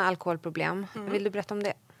egna alkoholproblem. Vill du berätta om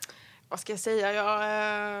det? Vad ska jag säga?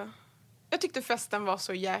 Jag tyckte festen var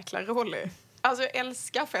så jäkla rolig. Alltså jag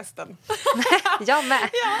älskar festen. Jag med.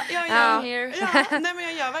 Nej, men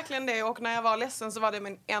jag gör verkligen det. Och när jag var ledsen så var det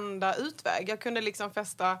min enda utväg. Jag kunde liksom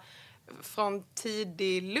festa från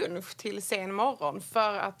tidig lunch till sen morgon.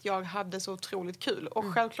 För att jag hade så otroligt kul.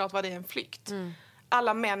 Och självklart var det en flykt.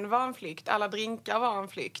 Alla män var en flykt. Alla drinkar var en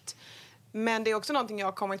flykt. Men det är också någonting jag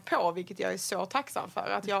har kommit på, vilket jag är så tacksam för.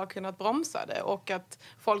 Att jag har kunnat bromsa det. Och att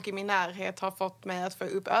folk i min närhet har fått mig att få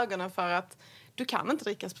upp ögonen för att du kan inte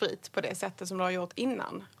dricka sprit på det sättet som du har gjort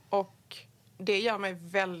innan. Och det gör mig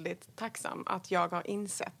väldigt tacksam att jag har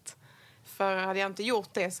insett. För hade jag inte gjort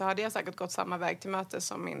det så hade jag säkert gått samma väg till möte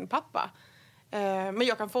som min pappa. Men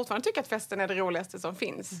jag kan fortfarande tycka att festen är det roligaste som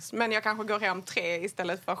finns. Men jag kanske går hem 3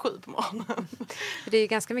 istället för 7 på morgonen. Det är ju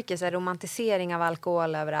ganska mycket så här romantisering av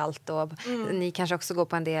alkohol överallt. Och ni kanske också går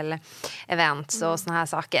på en del events och såna här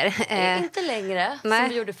saker. Inte längre som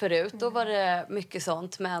vi gjorde förut. Då var det mycket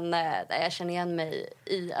sånt. Men jag känner igen mig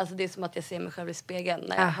i... Alltså det är som att jag ser mig själv i spegeln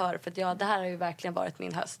när jag hör. För att det här har ju verkligen varit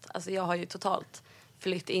min höst. Alltså jag har ju totalt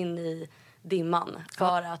flytt in i dimman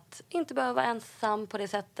för att inte behöva vara ensam på det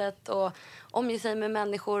sättet och omge sig med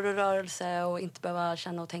människor och rörelse och inte behöva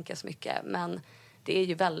känna och tänka så mycket. Men det är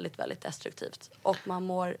ju väldigt, väldigt destruktivt. Och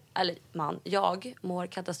jag mår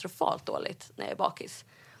katastrofalt dåligt när jag är bakis.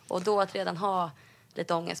 Och då att redan ha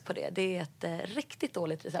lite ångest på det är ett riktigt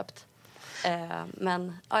dåligt recept.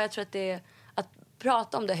 Men jag tror att det är att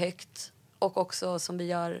prata om det högt och också som vi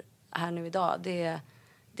gör här nu idag,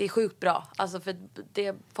 det är sjukt bra. Alltså för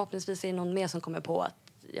det förhoppningsvis är någon mer som kommer på att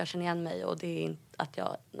jag känner igen mig och det är inte att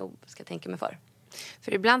jag nog ska tänka mig för.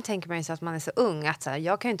 För ibland tänker man ju så att man är så ung att så här,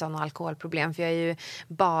 jag kan ju inte ha något alkoholproblem för jag är ju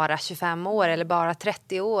bara 25 år eller bara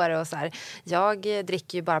 30 år och så här. Jag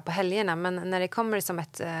dricker ju bara på helgerna, men när det kommer som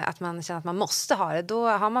att man känner att man måste ha det, då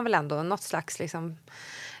har man väl ändå något slags liksom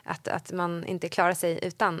att man inte klarar sig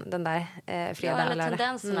utan den där fredag eller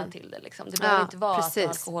tendenserna till det liksom. Det behöver inte vara att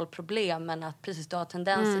alkoholproblem, men att precis du har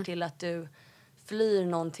tendenser till att du flyr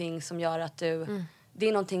någonting som gör att du det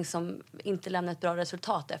är någonting som inte lämnar ett bra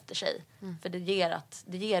resultat efter sig. För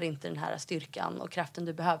det ger inte den här styrkan och kraften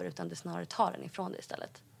du behöver, utan det snarare tar den ifrån dig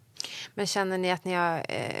istället. Men känner ni att ni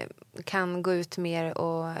kan gå ut mer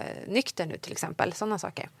och nykter nu till exempel? Sådana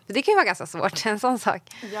saker. För det kan ju vara ganska svårt, en sån sak.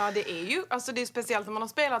 Ja, det är ju, alltså det är speciellt när man har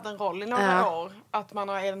spelat en roll i några år. Att man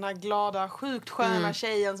är den här glada, sjukt sköna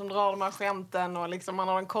tjejen som drar de här skämten och liksom man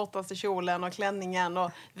har den kortaste kjolen och klänningen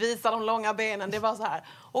och visar de långa benen. Det var så här,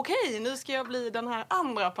 okej, nu ska jag bli den här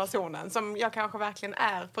andra personen som jag kanske verkligen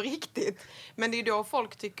är på riktigt. Men det är då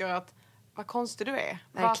folk tycker att, vad konstig du är.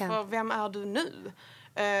 Varför, vem är du nu?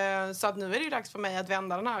 Så att nu är det ju dags för mig att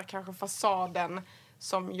vända den här kanske fasaden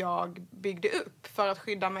som jag byggde upp för att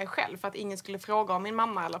skydda mig själv, för att ingen skulle fråga om min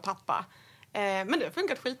mamma eller pappa. Men det har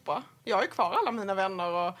funkat skitbra. Jag har ju kvar alla mina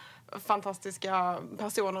vänner och fantastiska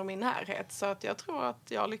personer i min närhet, så att jag tror att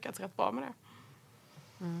jag har lyckats rätt bra med det.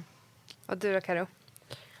 Och du då, Karo?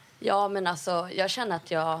 Ja, men alltså jag känner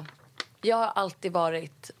att jag har alltid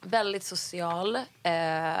varit väldigt social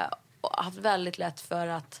och haft väldigt lätt för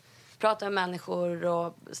att prata med människor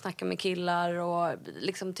och snacka med killar och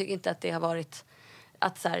liksom tycker inte att det har varit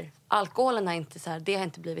att så här, alkoholen har inte så här, det har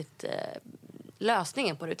inte blivit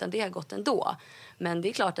lösningen på det, utan det har gått ändå. Men det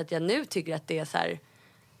är klart att jag nu tycker att det är så här,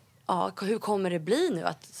 ja, hur kommer det bli nu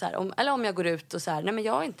att så här, eller om jag går ut och så här, nej men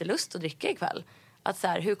jag har inte lust att dricka ikväll, att så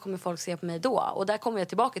här, hur kommer folk se på mig då? Och där kommer jag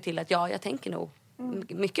tillbaka till att jag tänker nog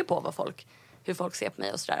mycket på hur folk ser på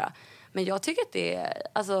mig och sådär. Men jag tycker att det är,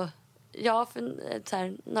 alltså ja, för så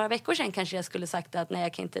här, några veckor sedan kanske jag skulle sagt att nej,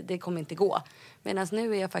 jag kan inte, det kommer inte gå. Medan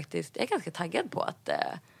nu är jag ganska taggad på att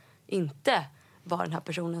inte vara den här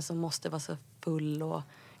personen som måste vara så full och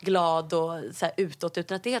glad och så här, utåt.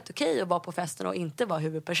 Utan att det är helt okej att vara på festen och inte vara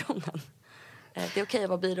huvudpersonen. Det är okej att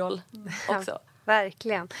vara biroll också. Ja,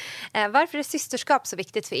 verkligen. Varför är systerskap så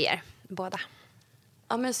viktigt för er båda?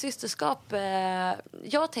 Ja, men systerskap,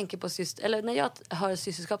 jag tänker på när jag hör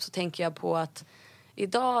systerskap så tänker jag på att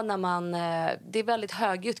idag när det är väldigt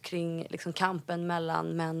högljutt kring liksom, kampen mellan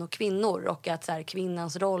män och kvinnor och att så här,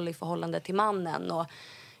 kvinnans roll i förhållande till mannen. Och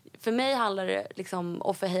för mig handlar det liksom,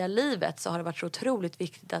 och för Heja Livet så har det varit så otroligt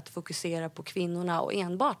viktigt att fokusera på kvinnorna och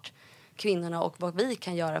enbart kvinnorna och vad vi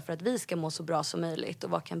kan göra för att vi ska må så bra som möjligt och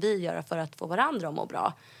vad kan vi göra för att få varandra att må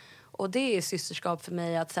bra. Och det är systerskap för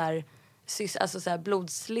mig att så här, alltså så här,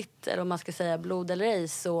 blodslitt, eller om man ska säga blod eller ej,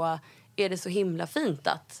 så är det så himla fint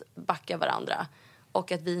att backa varandra.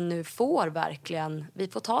 Och att vi nu vi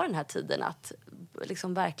får ta den här tiden att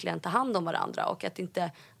liksom verkligen ta hand om varandra. Och att det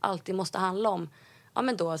inte alltid måste handla om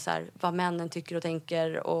men då så här, vad männen tycker och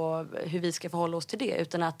tänker och hur vi ska förhålla oss till det.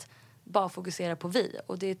 Utan att bara fokusera på vi.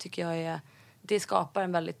 Och det tycker jag det skapar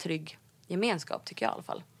en väldigt trygg gemenskap, tycker jag i alla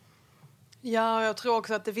fall. Ja, jag tror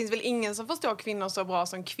också att det finns väl ingen som förstår kvinnor så bra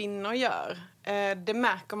som kvinnor gör. Det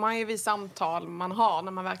märker man ju vid samtal man har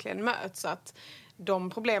när man verkligen möts. Att de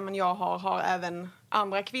problemen jag har även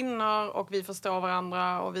andra kvinnor och vi förstår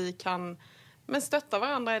varandra och vi kan stötta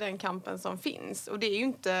varandra i den kampen som finns. Och det är ju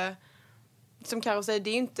inte, som Karo säger, det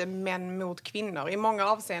är ju inte män mot kvinnor. I många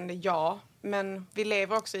avseenden ja, men vi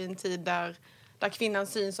lever också i en tid där kvinnan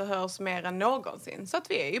syns och hörs mer än någonsin. Så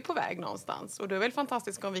att vi är ju på väg någonstans. Och det är väl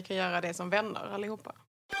fantastiskt om vi kan göra det som vänner allihopa.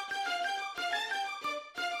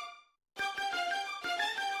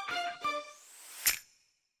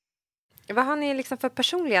 Vad har ni liksom för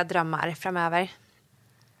personliga drömmar framöver?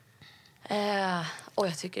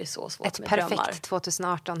 Jag tycker det är så svårt ett med perfekt drömmar.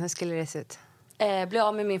 2018, hur skulle det se ut? Bli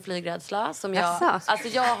av med min flygrädsla som jag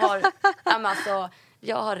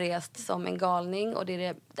har rest som en galning och det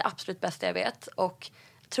är det absolut bästa jag vet. Och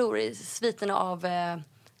tror i sviterna av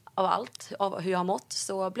allt, av hur jag har mått,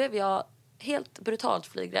 så blev jag helt brutalt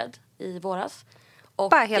flygrädd i våras. Och,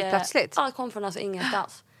 bara helt plötsligt? Ja, kom från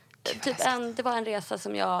ingenstans. Det var en resa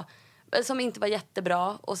som inte var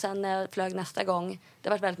jättebra. Och sen när jag flög nästa gång, det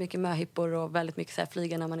var väldigt mycket möhippor och väldigt mycket så här,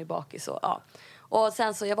 flyga när man är bakis. Och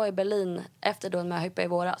sen så jag var i Berlin efter då en möhippa i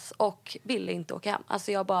våras och ville inte åka hem.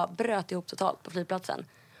 Alltså jag bara bröt ihop totalt på flygplatsen.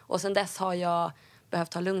 Och sen dess har jag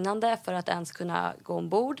behövt ha lugnande för att ens kunna gå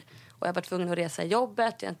ombord. Och jag har varit tvungen att resa i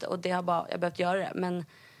jobbet och jag har behövt göra det. Men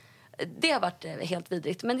det har varit helt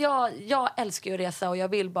vidrigt. Men jag älskar ju att resa och jag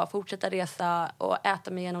vill bara fortsätta resa och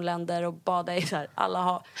äta mig genom länder och bada i så här alla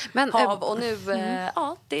hav. Och nu,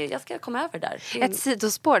 jag ska komma över där. Ett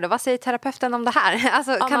sidospår då, vad säger terapeuten om det här?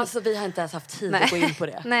 Alltså, vi har inte ens haft tid att gå in på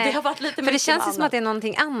det. Nej. Det har varit lite för det känns ju som att det är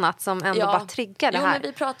någonting annat som ändå bara triggar det här. Men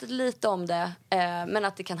vi pratade lite om det, men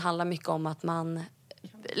att det kan handla mycket om att man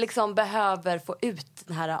liksom behöver få ut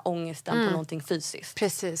den här ångesten på någonting fysiskt.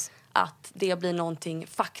 Precis. Att det blir någonting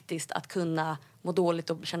faktiskt att kunna må dåligt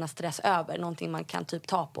och känna stress över. Någonting man kan typ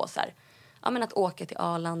ta på så här. Ja, men att åka till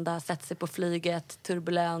Arlanda, sätta sig på flyget,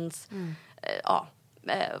 turbulens.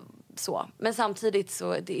 Så. Men samtidigt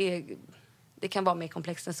så det kan vara mer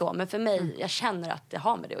komplext än så. Men för mig, jag känner att det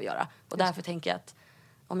har med det att göra. Och därför tänker jag att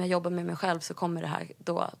om jag jobbar med mig själv så kommer det här,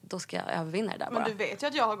 då ska jag övervinna det där bara. Men du vet ju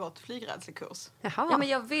att jag har gått flygrädselkurs. Jaha. Ja, men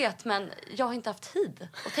jag vet, men jag har inte haft tid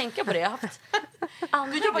att tänka på det. Jag har haft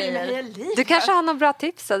andra Du jobbar ju med grejer. Heja Livet. Du kanske har någon bra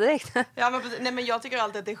tips direkt. Ja, men precis. Nej, men jag tycker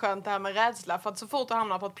alltid att det är skönt det här med rädsla. För att så fort du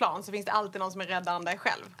hamnar på ett plan så finns det alltid någon som är räddare än dig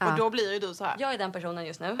själv. Och då blir ju du så här. Jag är den personen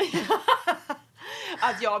just nu.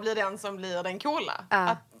 Att jag blir den som blir den coola.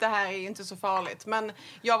 Att det här är inte så farligt. Men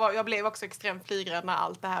jag blev också extremt flygrädd när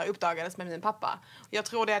allt det här uppdagades med min pappa. Jag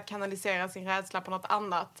tror det är att kanalisera sin rädsla på något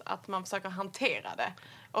annat. Att man försöker hantera det.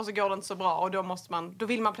 Och så går det inte så bra. Och då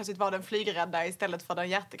vill man plötsligt vara den flygrädda istället för den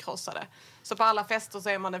hjärtekrossade. Så på alla fester så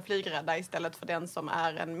är man den flygrädda istället för den som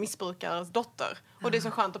är en missbrukares dotter. Och det är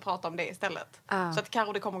så skönt att prata om det istället. Så att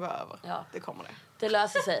Karo, det kommer gå över. Ja. Det kommer det. Det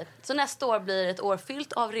löser sig. Så nästa år blir ett år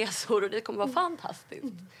fyllt av resor och det kommer vara fantastiskt.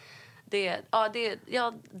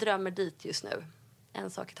 Jag drömmer dit just nu.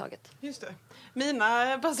 En sak i taget. Just det.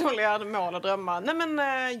 Mina personliga mål och drömmar. Nej,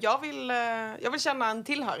 men jag vill känna en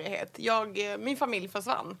tillhörighet. Min familj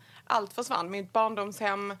försvann. Allt försvann. Mitt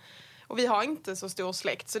barndomshem. Och vi har inte så stor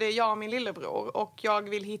släkt. Så det är jag och min lillebror. Och jag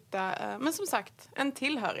vill hitta, men som sagt, en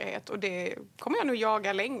tillhörighet. Och det kommer jag nog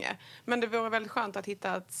jaga länge. Men det vore väldigt skönt att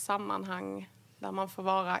hitta ett sammanhang där man får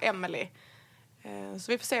vara Emily.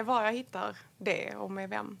 Så vi får se var jag hittar det och med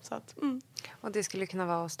vem. Så att, Och det skulle kunna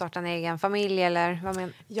vara att starta en egen familj eller vad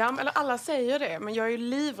men... Ja, eller alla säger det, men jag är ju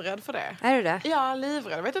livrädd för det. Är du det? Ja,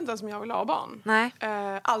 livrädd. Jag vet inte ens om jag vill ha barn. Nej.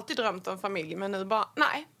 Alltid drömt om familj, men nu bara,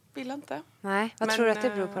 nej, vill inte. Nej, vad tror du att det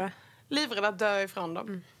beror på det? Livrädd att dö ifrån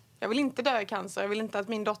dem. Jag vill inte dö i cancer. Jag vill inte att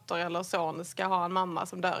min dotter eller son ska ha en mamma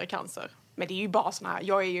som dör i cancer. Men det är ju bara sån här,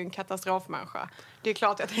 jag är ju en katastrofmänniska. Det är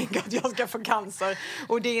klart jag tänker att jag ska få cancer.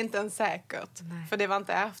 Och det är inte ens säkert. Nej. För det var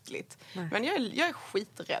inte ärftligt. Nej. Men jag är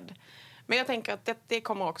skiträdd. Men jag tänker att det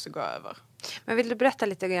kommer också gå över. Men vill du berätta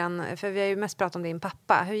lite grann, för vi har ju mest pratat om din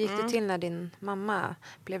pappa. Hur gick det till när din mamma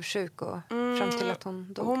blev sjuk och fram till att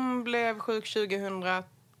hon dog? Hon blev sjuk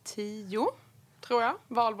 2010, tror jag,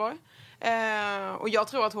 Valborg. Och jag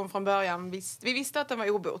tror att hon från början vi visste att den var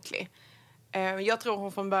obotlig. Jag tror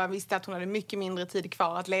hon från början visste att hon hade mycket mindre tid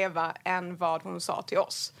kvar att leva än vad hon sa till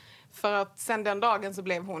oss. För att sen den dagen så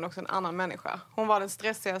blev hon också en annan människa. Hon var den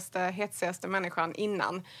stressigaste, hetsigaste människan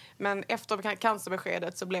innan. Men efter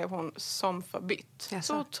cancerbeskedet så blev hon som förbytt. Yes.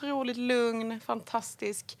 Så otroligt lugn,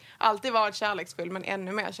 fantastisk. Alltid varit kärleksfull, men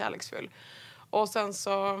ännu mer kärleksfull. Och sen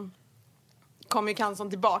så kom ju cancern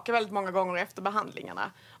tillbaka väldigt många gånger efter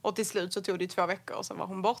behandlingarna. Och till slut så tog det 2 veckor och sen var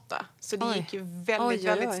hon borta. Så det gick ju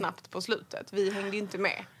väldigt snabbt på slutet. Vi hängde inte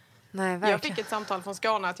med. Nej, verkligen. Jag fick ett samtal från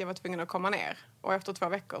Skåne att jag var tvungen att komma ner. Och efter 2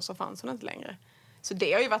 veckor så fanns hon inte längre. Så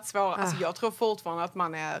det har ju varit svårt. Alltså jag tror fortfarande att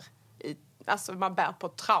man man bär på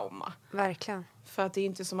trauma. Verkligen. För att det är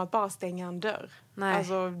inte som att bara stänga en dörr. Nej.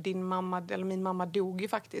 Alltså min mamma dog ju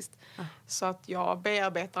faktiskt. Så att jag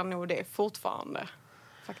bearbetar nog det fortfarande.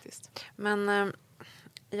 Faktiskt. Men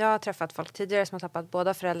jag har träffat folk tidigare som har tappat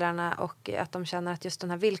båda föräldrarna och att de känner att just den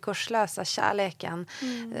här villkorslösa kärleken,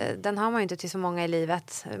 den har man ju inte till så många i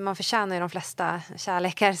livet. Man förtjänar ju de flesta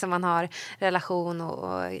kärlekar som man har, relation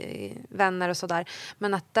och vänner och sådär.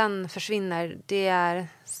 Men att den försvinner, det är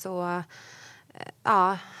så...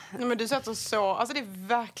 Ja. Nej, men du sätter så, alltså det är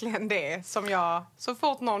verkligen det som så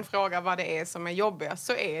fort någon frågar vad det är som är jobbigast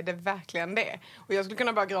så är det verkligen det. Och jag skulle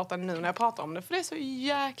kunna bara gråta nu när jag pratar om det, för det är så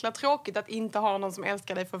jäkla tråkigt att inte ha någon som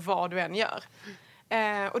älskar dig för vad du än gör.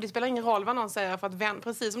 Och det spelar ingen roll vad någon säger, för att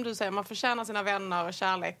precis som du säger, man förtjänar sina vänner och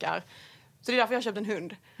kärlekar. Så det är därför jag har köpt en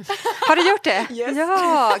hund. Har du gjort det? Yes.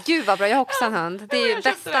 Ja, gud vad bra. Jag har också en hund. Det är ju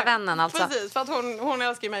bästa vännen alltså. Precis, för att hon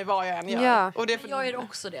älskar mig vad jag än gör. Ja. Och Jag gör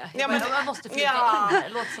också det. Jag måste flika in här.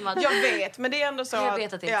 Låter som att... Jag vet, men det är ändå så jag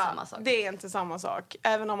vet att det är inte samma sak. Det är inte samma sak,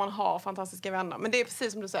 även om man har fantastiska vänner. Men det är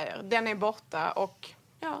precis som du säger, den är borta och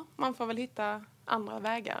man får väl hitta andra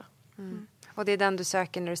vägar. Och det är den du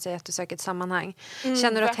söker när du säger att du söker ett sammanhang.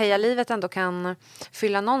 Känner du att Heja Livet ändå kan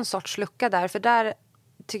fylla någon sorts lucka där? För där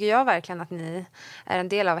tycker jag verkligen att ni är en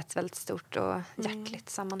del av ett väldigt stort och hjärtligt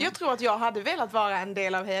sammanhang. Jag tror att jag hade velat vara en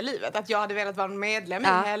del av Heja Livet. Att jag hade velat vara en medlem i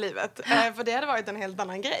Heja Livet. För det hade varit en helt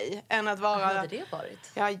annan grej än att vara... Vad hade det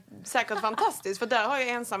varit? Ja, säkert fantastiskt. För där har ju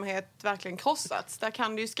ensamhet verkligen krossats. Där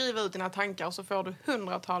kan du ju skriva ut dina tankar och så får du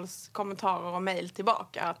hundratals kommentarer och mejl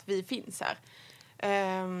tillbaka att vi finns här.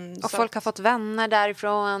 Och folk har fått vänner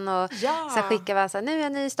därifrån och så skickar så här, nu är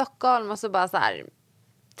ni i Stockholm och så bara så här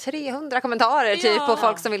 300 kommentarer typ på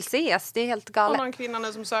folk som vill ses. Det är helt galet. Och någon kvinna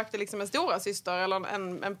nu som sökte liksom en stora syster eller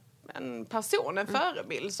en person, en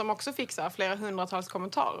förebild som också fick så här flera hundratals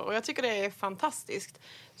kommentarer. Och jag tycker det är fantastiskt.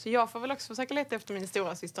 Så jag får väl också försöka leta efter min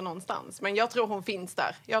stora syster någonstans. Men jag tror hon finns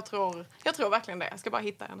där. Jag tror verkligen det. Jag ska bara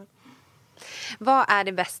hitta henne. Vad är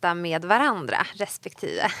det bästa med varandra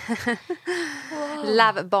respektive?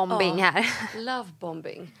 Lovebombing här.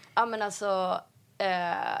 Lovebombing. Ja, men alltså,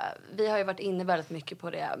 vi har ju varit inne väldigt mycket på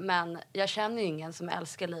det. Men jag känner ju ingen som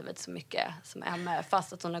älskar livet så mycket som Emma.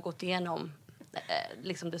 Fast att hon har gått igenom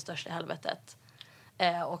liksom det största helvetet.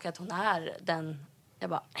 Och att hon är den... Jag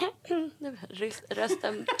bara...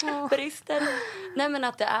 rösten brister. Nej, men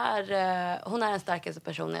att det är... hon är den starkaste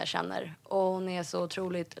personen jag känner. Och hon är så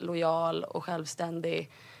otroligt lojal och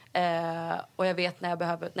självständig. Och jag vet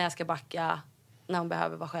när jag ska backa, när hon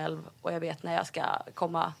behöver vara själv. Och jag vet när jag ska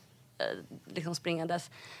komma liksom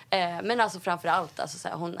springandes. Men alltså framför allt, alltså, så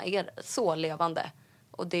här, hon är så levande.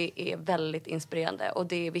 Och det är väldigt inspirerande. Och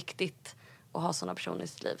det är viktigt att ha såna personer i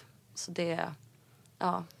sitt liv. Så det...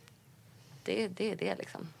 Ja... Det är det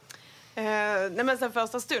liksom. Nej, men sen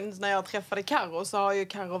första stund när jag träffade Karo så har ju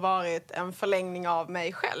Karo varit en förlängning av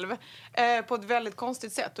mig själv. På ett väldigt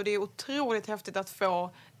konstigt sätt. Och det är otroligt häftigt att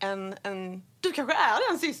få en du kanske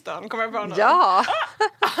är den systern, kommer jag på nu. Ja!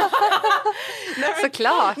 Nej, men,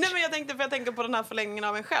 såklart. Nej, men jag tänker på den här förlängningen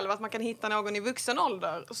av en själv. Att man kan hitta någon i vuxen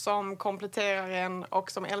ålder som kompletterar en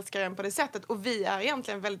och som älskar en på det sättet. Och vi är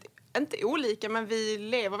egentligen väldigt, inte olika, men vi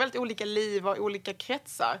lever väldigt olika liv och olika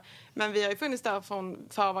kretsar. Men vi har ju funnits där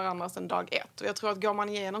för varandra sedan dag ett. Och jag tror att går man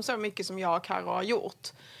igenom så mycket som jag och Karo har gjort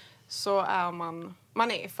så är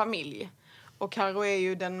man är familj. Och Karo är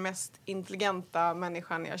ju den mest intelligenta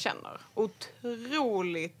människan jag känner.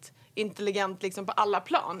 Otroligt intelligent liksom på alla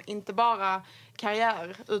plan. Inte bara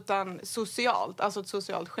karriär utan socialt. Alltså ett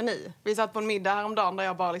socialt geni. Vi satt på en middag häromdagen där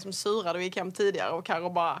jag bara liksom surade och gick hem tidigare. Och Karo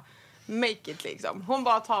bara make it liksom. Hon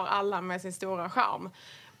bara tar alla med sin stora charm.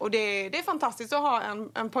 Och det är fantastiskt att ha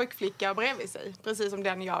en pojkflicka bredvid sig. Precis som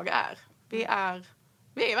den jag är. Vi är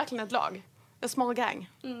verkligen ett lag. En small gang.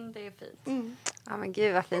 Det är fint. Ja, men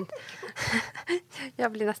gud vad fint.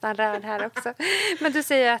 Jag blir nästan rörd här också. Men du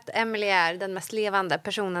säger att Emily är den mest levande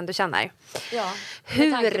personen du känner. Ja,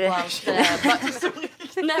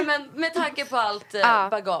 med tanke på allt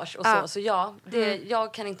bagage och så. Så ja,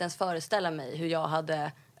 jag kan inte ens föreställa mig hur jag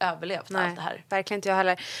hade överlevt allt det här. Verkligen inte jag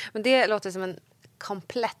heller. Men det låter som en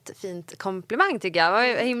komplett fint komplimang tycker jag.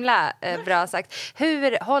 Det var himla bra sagt.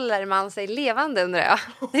 Hur håller man sig levande undrar jag?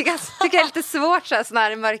 Det tycker jag är lite svårt så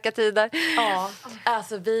här mörka tider. Ja,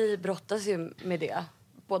 alltså vi brottas ju med det.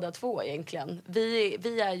 Båda två egentligen.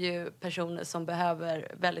 Vi är ju personer som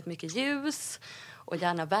behöver väldigt mycket ljus och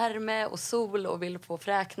gärna värme och sol och vill få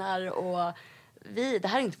fräknar och det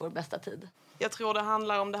här är inte vår bästa tid. Jag tror det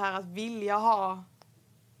handlar om det här att vilja ha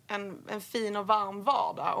en fin och varm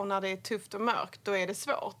vardag och när det är tufft och mörkt då är det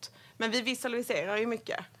svårt. Men vi visualiserar ju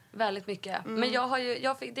mycket. Väldigt mycket. Men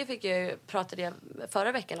det fick jag pratade jag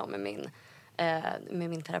förra veckan om med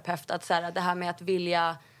min terapeut att så här, det här med att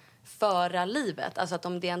vilja föra livet, alltså att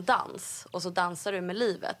om det är en dans och så dansar du med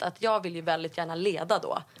livet, att jag vill ju väldigt gärna leda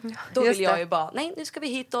då vill jag ju bara, nej nu ska vi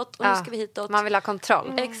hitåt och nu ska vi hitåt. Man vill ha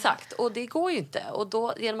kontroll. Exakt, och det går ju inte och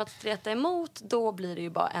då genom att streta emot då blir det ju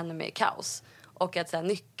bara ännu mer kaos. Och att så här,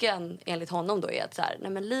 nyckeln enligt honom då är att så här,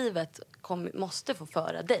 nej men livet måste få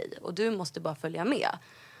föra dig och du måste bara följa med.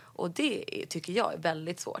 Och det tycker jag är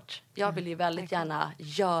väldigt svårt. Jag vill ju väldigt gärna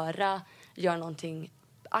göra någonting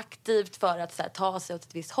aktivt för att så här, ta sig åt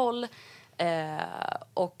ett visst håll.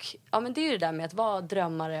 Och ja, men det är ju det där med att vara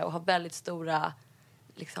drömmare och ha väldigt stora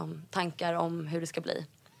liksom, tankar om hur det ska bli.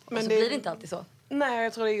 Men och så blir det inte alltid så. Nej,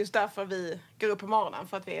 jag tror det är just därför vi går upp på morgonen,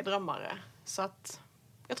 för att vi är drömmare. Så att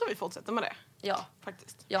jag tror vi fortsätter med det. Ja,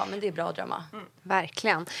 faktiskt. Ja, men det är bra att drömma.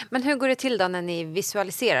 Verkligen. Men hur går det till då när ni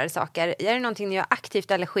visualiserar saker? Är det någonting ni gör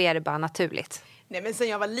aktivt eller sker det bara naturligt? Nej, men sen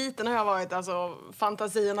jag var liten har jag varit alltså,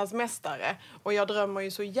 fantasiernas mästare. Och jag drömmer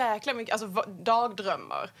ju så jäkla mycket, alltså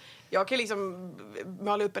dagdrömmar. Jag kan liksom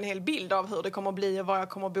måla upp en hel bild av hur det kommer att bli och var jag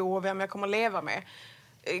kommer att bo och vem jag kommer att leva med.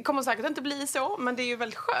 Det kommer säkert inte bli så, men det är ju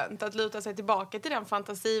väldigt skönt att luta sig tillbaka till den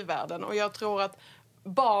fantasivärlden. Och jag tror att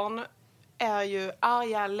barn är ju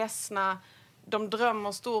arga, ledsna, de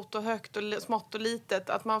drömmer stort och högt och smått och litet.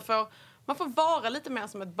 Att man får vara lite mer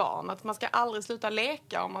som ett barn. Att man ska aldrig sluta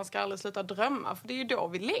leka och man ska aldrig sluta drömma. För det är ju då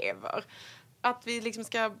vi lever. Att vi liksom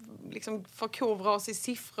ska förkovra oss i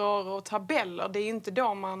siffror och tabeller. Det är ju inte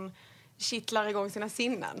då man kittlar igång sina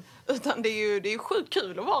sinnen. Utan det är ju sjukt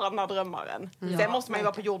kul att vara den här drömmaren. Sen måste man ju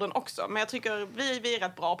vara på jorden också. Men jag tycker vi är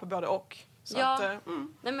rätt bra på både och. Så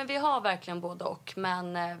Nej, men vi har verkligen både och.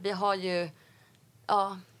 Men vi har ju...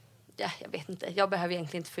 Ja, jag vet inte. Jag behöver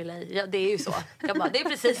egentligen inte fylla i. Det är ju så. Det är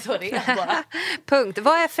precis så det är bara. Punkt.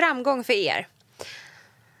 Vad är framgång för er?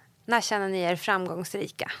 När känner ni er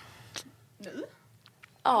framgångsrika? Nu?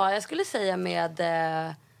 Ja, jag skulle säga med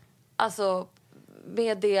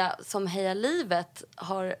det som Heja Livet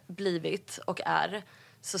har blivit och är,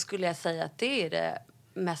 så skulle jag säga att det är det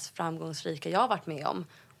mest framgångsrika jag har varit med om.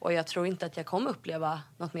 Och jag tror inte att jag kommer uppleva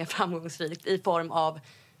något mer framgångsrikt i form av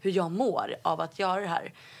hur jag mår av att göra det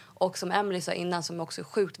här. Och som Emily sa innan, som också är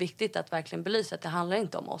sjukt viktigt att verkligen belysa, att det handlar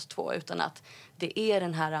inte om oss två, utan att det är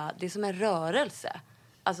det är som en rörelse.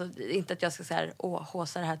 Alltså inte att jag ska säga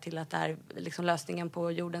håsa det här till att det är liksom lösningen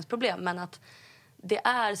på jordens problem, men att det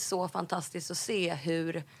är så fantastiskt att se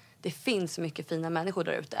hur det finns så mycket fina människor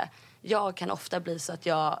där ute. Jag kan ofta bli så att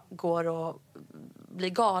jag går och blir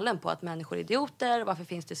galen på att människor är idioter. Varför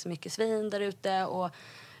finns det så mycket svin där ute? Och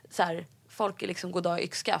så här, folk är liksom goddag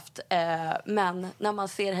yxskaft. Men när man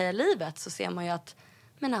ser Heja Livet så ser man ju att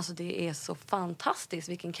men alltså, det är så fantastiskt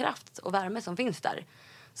vilken kraft och värme som finns där.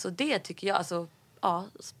 Så det tycker jag,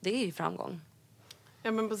 det är ju framgång.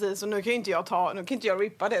 Ja, men precis. Och nu kan inte jag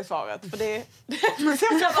rippa det svaret. För det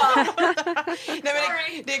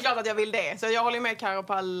är klart att jag vill det. Så jag håller med Karo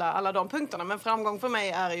på alla de punkterna. Men framgång för mig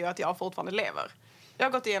är ju att jag fortfarande lever. Jag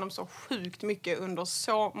har gått igenom så sjukt mycket under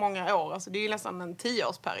så många år. Alltså det är ju nästan en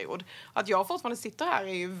 10-årsperiod. Att jag fortfarande sitter här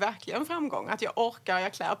är ju verkligen framgång. Att jag orkar,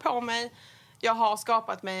 jag klär på mig. Jag har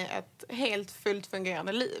skapat mig ett helt fullt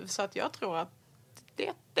fungerande liv. Så att jag tror att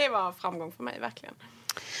det var framgång för mig, verkligen.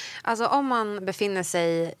 Alltså om man befinner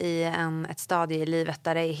sig i ett stadie i livet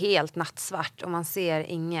där det är helt nattsvart och man ser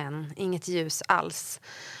inget ljus alls.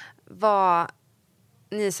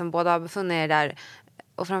 Ni som båda har befunnit er där,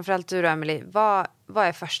 och framförallt du, Emily, vad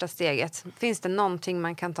är första steget? Finns det någonting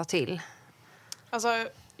man kan ta till? Alltså,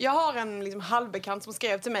 jag har en halvbekant som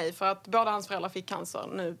skrev till mig för att båda hans föräldrar fick cancer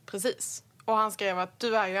nu precis. Och han skrev att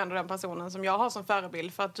du är ju ändå den personen som jag har som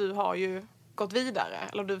förebild för att du har ju gått vidare,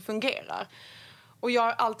 eller du fungerar. Och jag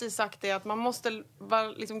har alltid sagt det att man måste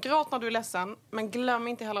vara gråt när du är ledsen, men glöm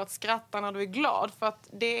inte heller att skratta när du är glad. För att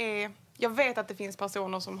jag vet att det finns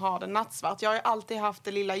personer som har det nattsvart. Jag har alltid haft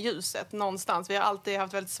det lilla ljuset någonstans. Vi har alltid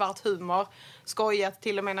haft väldigt svart humor, skojat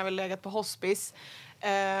till och med när vi legat på hospice.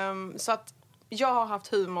 Så att jag har haft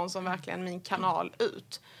humorn som verkligen min kanal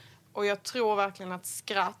ut. Och jag tror verkligen att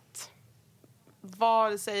skratt,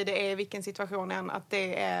 vad säger det är, vilken situation än, att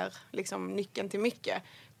det är nyckeln till mycket.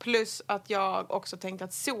 Plus att jag också tänkte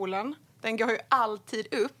att solen, den går ju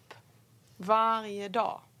alltid upp varje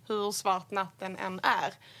dag, hur svart natten än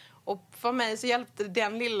är. Och för mig så hjälpte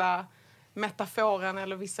den lilla metaforen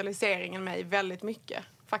eller visualiseringen mig väldigt mycket,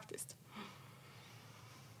 faktiskt.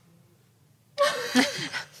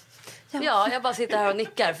 Ja, jag bara sitter här och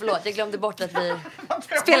nickar. Förlåt, jag glömde bort att vi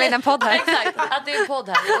spelar in en podd här. Exakt, att det är en podd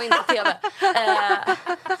här och inte tv.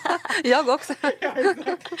 Jag också.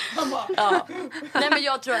 Ja. Nej, men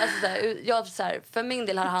jag tror för min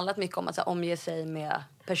del har det handlat mycket om att omge sig med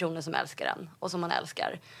personer som älskar en och som man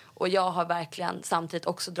älskar. Och jag har verkligen samtidigt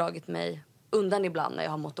också dragit mig undan ibland när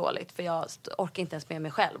jag har mått dåligt. För jag orkar inte ens med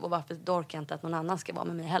mig själv. Och då orkar jag inte att någon annan ska vara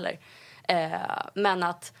med mig heller.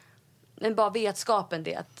 Men bara vetskapen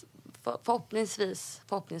det att förhoppningsvis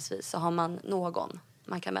så har man någon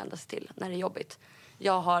man kan vända sig till när det är jobbigt.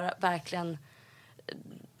 Jag har verkligen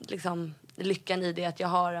lyckan i det att jag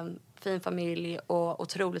har en fin familj och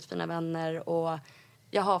otroligt fina vänner, och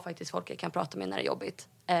jag har faktiskt folk jag kan prata med när det är jobbigt.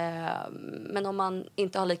 Men om man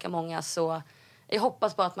inte har lika många, så jag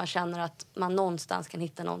hoppas på att man känner att man någonstans kan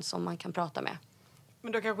hitta någon som man kan prata med.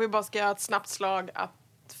 Men då kanske vi bara ska göra ett snabbt slag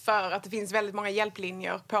för att det finns väldigt många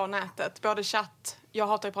hjälplinjer på nätet. Både chatt, jag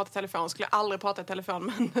hatar att prata i telefon, skulle aldrig prata i telefon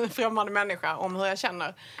med en främmande människa om hur jag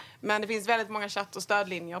känner. Men det finns väldigt många chatt- och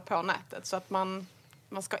stödlinjer på nätet, så att man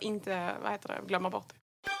ska inte glömma bort det.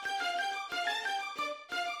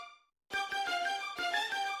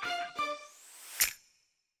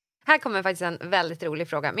 Här kommer faktiskt en väldigt rolig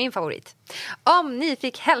fråga, min favorit. Om ni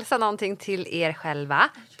fick hälsa någonting till er själva,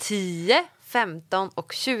 10, 15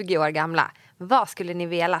 och 20 år gamla, vad skulle ni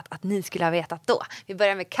velat att ni skulle ha vetat då? Vi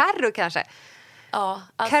börjar med Karo kanske. Ja,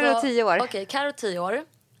 Karo 10 år. Okej, Karo 10 år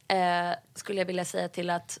skulle jag vilja säga till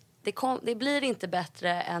att det blir inte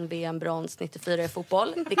bättre än VM-brons 94 i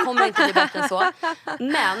fotboll. Det kommer inte bli bättre än så.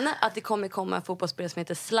 Men att det kommer komma en fotbollsspelare som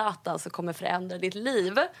heter Zlatan som kommer förändra ditt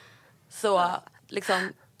liv. Så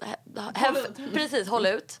liksom... Precis, håll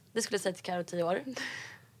ut. Det skulle jag säga till Karo 10 år.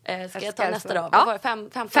 Ska jag ta nästa då? Vad var det?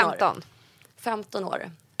 15 år. 15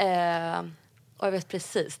 år. Och jag vet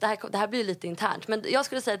precis. Det här blir lite internt. Men jag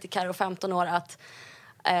skulle säga till Karo 15 år att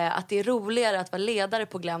det är roligare att vara ledare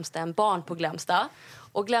på Glämsta än barn på Glämsta.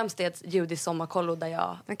 Och Glämsta är ett judiskt sommarkollo där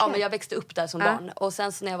jag växte upp där som barn. Och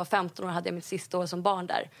sen så när jag var 15 år hade jag mitt sista år som barn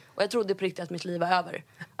där. Och jag trodde på riktigt att mitt liv var över.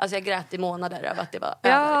 Alltså jag grät i månader över att det var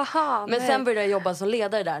över. Men sen började jag jobba som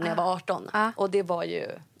ledare där när jag var 18. Och det var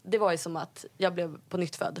ju som att jag blev på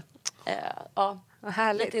nytt född.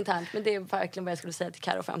 Lite internt. Men det är verkligen vad jag skulle säga till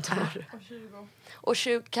Karo 15 år. Och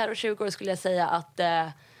Karo 20 år skulle jag säga att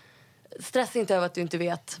stressa inte över att du inte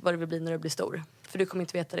vet vad det vill bli när du blir stor. För du kommer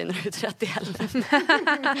inte veta det när du är 30 heller.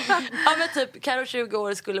 Ja men typ Karo 20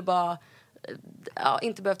 år skulle bara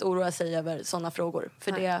inte behövt oroa sig över sådana frågor.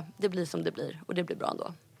 För det blir som det blir. Och det blir bra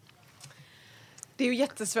ändå. Det är ju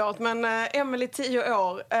jättesvårt, men Emelie 10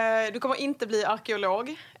 år, du kommer inte bli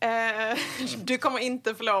arkeolog. Du kommer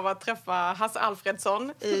inte få lov att träffa Hasse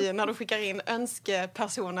Alfredsson när du skickar in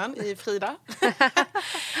önskepersonen i Frida.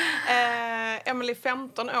 Emelie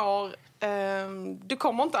 15 år, du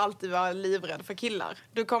kommer inte alltid vara livrädd för killar.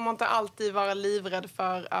 Du kommer inte alltid vara livrädd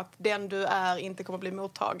för att den du är inte kommer bli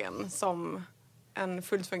mottagen som en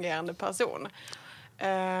fullt fungerande person.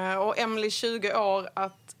 Och Emelie 20 år,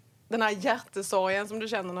 att den här hjärtesorgen som du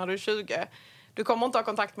känner när du är 20. Du kommer inte ha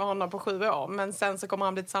kontakt med honom på 7 år. Men sen så kommer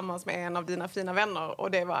han bli tillsammans med en av dina fina vänner.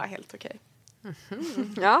 Och det var helt okej.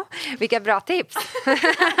 Ja, vilka bra tips.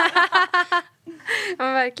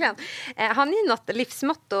 Ja, verkligen. Har ni något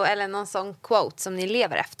livsmotto eller någon sån quote som ni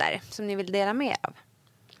lever efter? Som ni vill dela med av?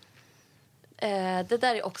 Det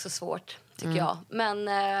där är också svårt, tycker jag. Men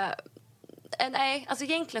nej, alltså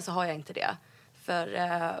egentligen så har jag inte det.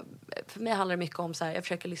 För mig handlar det mycket om så här, jag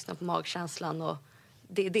försöker lyssna på magkänslan och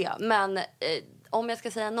det är det. Men om jag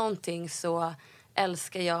ska säga någonting så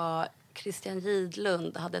älskar jag Christian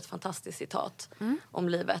Gidlund hade ett fantastiskt citat om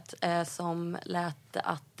livet som lät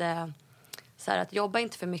att så här, att jobba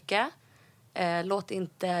inte för mycket, låt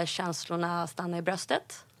inte känslorna stanna i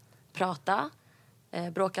bröstet, prata,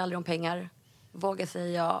 bråka aldrig om pengar, våga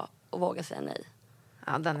säga ja och våga säga nej.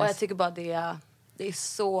 Ja, och jag tycker bara det är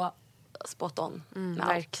så spot on med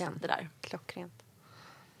verkligen. Allt det där. Klockrent.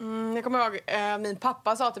 Jag kommer ihåg, min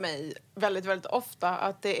pappa sa till mig väldigt, väldigt ofta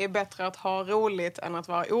att det är bättre att ha roligt än att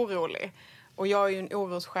vara orolig. Och jag är ju en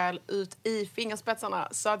orossjäl ut i fingerspetsarna.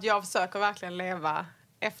 Så att jag försöker verkligen leva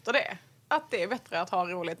efter det. Att det är bättre att ha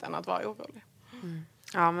roligt än att vara orolig.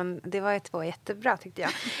 Ja, men det var ju 2 jättebra tyckte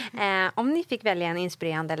jag. Om ni fick välja en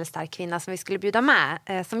inspirerande eller stark kvinna som vi skulle bjuda med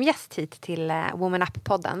som gäst hit till Woman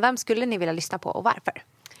Up-podden. Vem skulle ni vilja lyssna på och varför?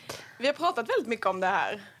 Vi har pratat väldigt mycket om det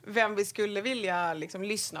här. Vem vi skulle vilja liksom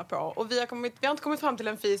lyssna på. Och vi har inte kommit fram till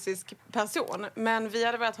en fysisk person. Men vi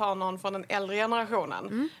hade velat ha någon från den äldre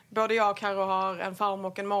generationen. Både jag och Karo har en farmor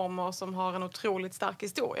och en mormor som har en otroligt stark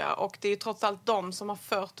historia. Och det är ju trots allt de som har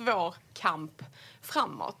fört vår kamp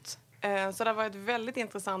framåt. Så det har varit väldigt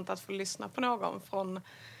intressant att få lyssna på någon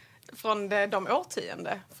från de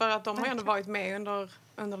årtionden. För att de har ändå varit med under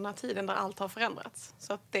den här tiden där allt har förändrats.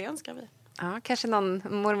 Så att det önskar vi. Ja, kanske någon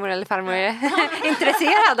mormor eller farmor är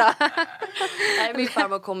intresserad då. Nej, min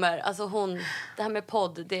farmor kommer, alltså det här med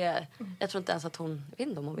podd, jag tror inte ens att jag vet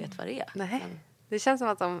inte om hon vet vad det är. Nej, men det känns som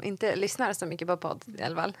att de inte lyssnar så mycket på podd i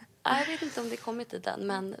alla fall. Jag vet inte om det kommit dit än,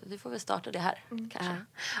 men vi får väl starta det här kanske.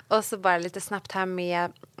 Ja. Och så bara lite snabbt här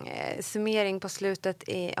med summering på slutet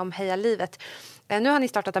om Heja Livet. Nu har ni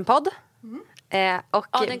startat en podd. Och,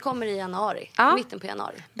 ja, den kommer i januari, mitten på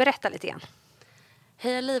januari. Berätta lite grann.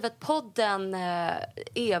 Heja Livet-podden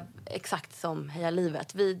är exakt som Heja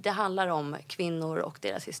Livet. Det handlar om kvinnor och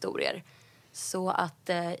deras historier. Så att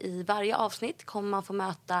i varje avsnitt kommer man få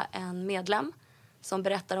möta en medlem som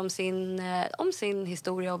berättar om sin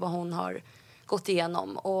historia och vad hon har gått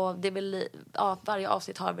igenom. Och det är väl, varje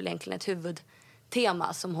avsnitt har väl egentligen ett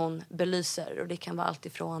huvudtema som hon belyser. Och det kan vara allt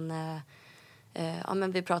ifrån...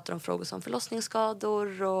 men vi pratar om frågor som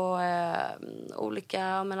förlossningsskador och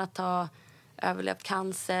olika... att ha överlevt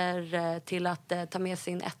cancer till att ta med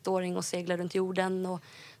sin 1-åring och segla runt jorden.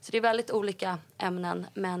 Så det är väldigt olika ämnen.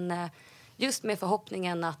 Men just med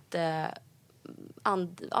förhoppningen att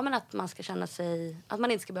man ska känna sig, att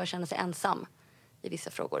man inte ska behöva känna sig ensam i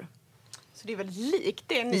vissa frågor. Så det är väldigt likt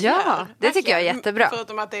det ni gör. Ja, det tycker jag är jättebra.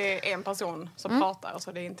 Förutom att det är en person som pratar,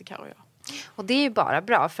 så det är inte Karo och jag. Och det är ju bara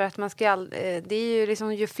bra, för att man ska det är ju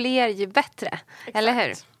liksom ju fler ju bättre. Exakt. Eller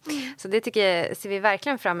hur? Så det ser vi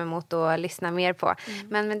verkligen fram emot att lyssna mer på.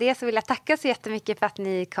 Men med det så vill jag tacka så jättemycket för att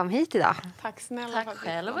ni kom hit idag. Tack snälla Tack för att du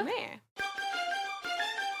själv. var med.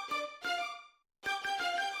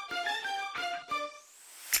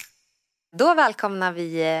 Då välkomnar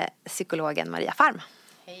vi psykologen Maria Farm.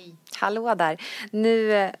 Hej. Hallå där.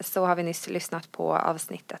 Nu så har vi nyss lyssnat på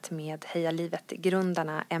avsnittet med Heja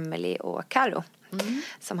Livet-grundarna Emily och Karo.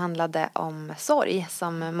 Som handlade om sorg,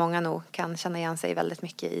 som många nog kan känna igen sig väldigt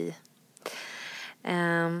mycket i.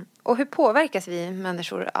 Och hur påverkas vi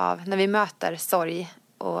människor av när vi möter sorg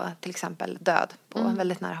och till exempel död på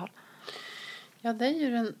väldigt nära håll? Ja, det är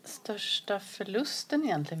ju den största förlusten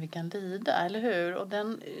egentligen vi kan lida, eller hur? Och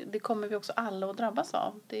det kommer vi också alla att drabbas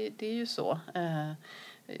av. Det är ju så.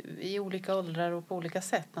 I olika åldrar och på olika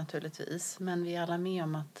sätt naturligtvis. Men vi är alla med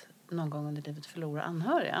om att någon gång under livet förlora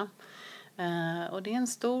anhöriga. Och det är en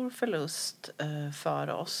stor förlust för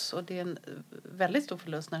oss. Och det är en väldigt stor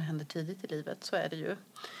förlust när det händer tidigt i livet, så är det ju.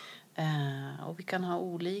 Och vi kan ha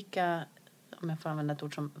olika, om jag får använda ett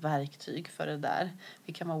ord som verktyg för det där.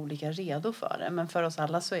 Vi kan vara olika redo för det. Men för oss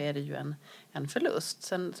alla så är det ju en förlust.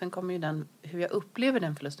 Sen kommer ju hur jag upplever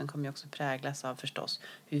den förlusten kommer ju också präglas av förstås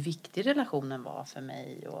hur viktig relationen var för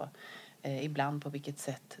mig. Och ibland på vilket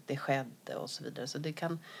sätt det skedde och så vidare. Så det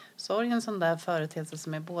kan, sorg är en sån där företeelse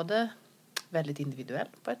som är både väldigt individuell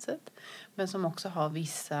på ett sätt. Men som också har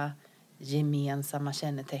vissa gemensamma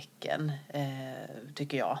kännetecken,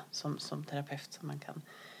 tycker jag, som terapeut, som man kan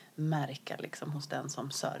märka liksom hos den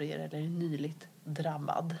som sörjer eller är nyligt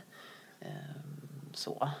drabbad.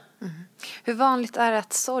 Så. Hur vanligt är det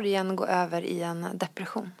att sorgen går över i en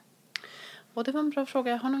depression? Och det var en bra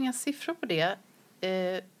fråga. Jag har nog inga siffror på det.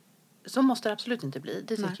 Så måste det absolut inte bli.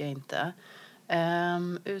 Det tycker jag inte.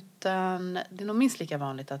 Utan det är nog minst lika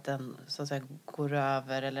vanligt att den så att säga går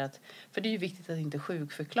över. Eller för det är ju viktigt att inte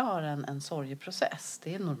sjukförklara en sorgeprocess.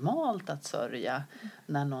 Det är normalt att sörja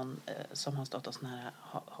när någon som har stått oss nära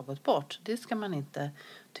har gått bort. Det ska man inte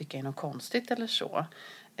tycka är något konstigt eller så.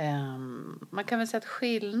 Man kan väl säga att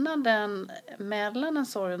skillnaden mellan en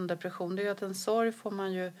sorg och en depression, det är ju att en sorg får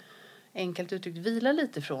man ju enkelt uttryckt vila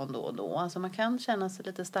lite från då och då. Alltså man kan känna sig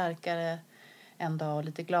lite starkare en dag,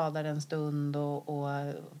 lite gladare en stund och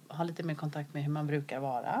ha lite mer kontakt med hur man brukar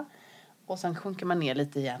vara. Och sen sjunker man ner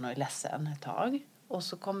lite igen och är ledsen ett tag. Och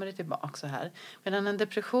så kommer det tillbaka så här. Medan en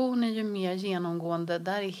depression är ju mer genomgående.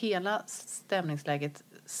 Där är hela stämningsläget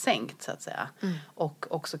sänkt så att säga. Och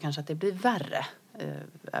också kanske att det blir värre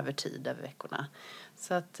över tid, över veckorna.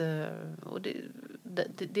 Så att, och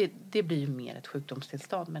det blir ju mer ett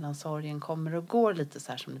sjukdomstillstånd. Medan sorgen kommer och går lite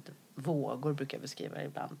så här som lite vågor brukar jag beskriva det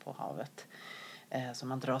ibland på havet. Så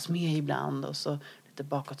man dras med ibland och så lite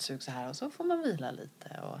bakåtsug så här. Och så får man vila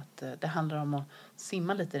lite. Och att det handlar om att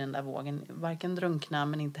simma lite i den där vågen. Varken drunkna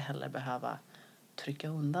men inte heller behöva trycka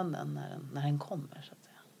undan den när den kommer så att säga.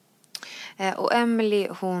 Och Emily,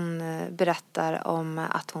 hon berättar om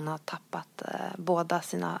att hon har tappat båda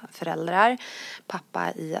sina föräldrar.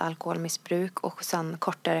 Pappa i alkoholmissbruk och sen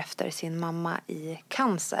kort därefter sin mamma i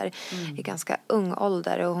cancer i ganska ung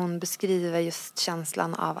ålder. Och hon beskriver just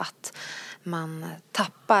känslan av att man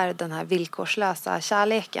tappar den här villkorslösa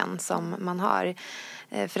kärleken som man har.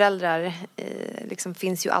 Föräldrar liksom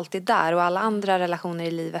finns ju alltid där, och alla andra relationer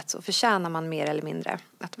i livet så förtjänar man mer eller mindre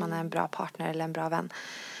att man är en bra partner eller en bra vän.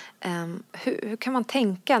 Hur kan man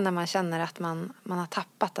tänka när man känner att man har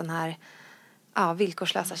tappat den här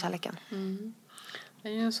villkorslösa kärleken? Det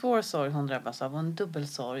är ju en svår sorg hon drabbas av, och en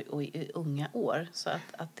dubbelsorg och i unga år. Så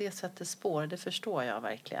att det sätter spår, det förstår jag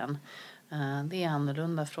verkligen. Det är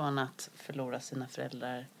annorlunda från att förlora sina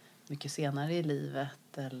föräldrar mycket senare i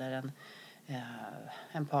livet. Eller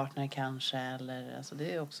en partner kanske. Eller, alltså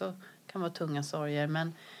det är också, kan vara tunga sorger.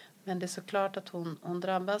 Men det är såklart att hon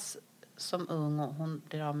drabbas som ung, och hon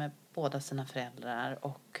blir av med båda sina föräldrar.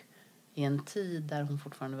 Och i en tid där hon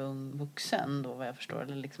fortfarande var ung vuxen då, vad jag förstår.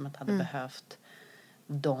 Eller liksom att hade behövt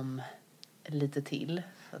dem lite till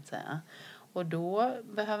så att säga. Och då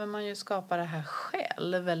behöver man ju skapa det här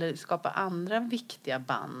själv. Eller skapa andra viktiga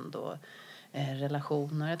band och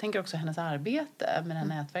relationer. Jag tänker också hennes arbete med det här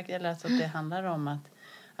nätverket. Eller alltså att det handlar om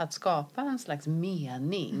att skapa en slags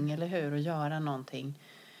mening. Eller hur? Och göra någonting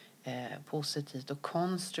positivt och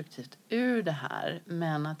konstruktivt ur det här.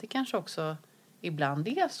 Men att det kanske också ibland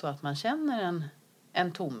är så att man känner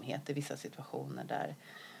en tomhet i vissa situationer där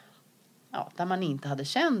man inte hade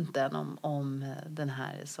känt den om den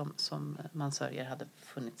här som man sörjer hade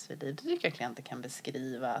funnits vid liv. Det tycker jag klienter kan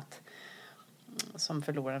beskriva, att som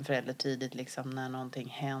förlorar en förälder tidigt liksom, när någonting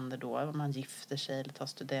händer då, om man gifter sig eller tar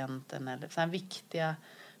studenten eller så här viktiga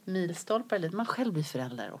milstolpar i livet. Man själv blir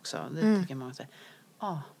förälder också. Det tycker många säger.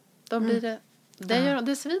 Ja, då blir det...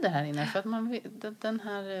 Det svider här inne. För att man den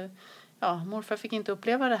här... Ja, morfar fick inte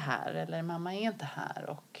uppleva det här. Eller mamma är inte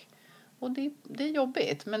här. Och det är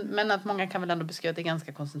jobbigt. Men att många kan väl ändå beskriva att det är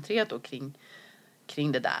ganska koncentrerat då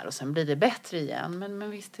kring det där. Och sen blir det bättre igen.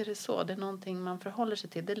 Men visst är det så. Det är någonting man förhåller sig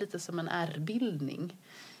till. Det är lite som en ärrbildning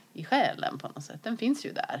i själen på något sätt. Den finns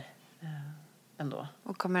ju där ändå.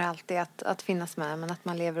 Och kommer alltid att finnas med. Men att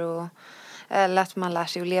man lever eller att man lär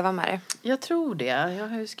sig att leva med det. Jag tror det. Jag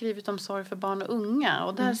har ju skrivit om sorg för barn och unga.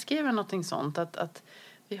 Och där skrev jag någonting sånt. Att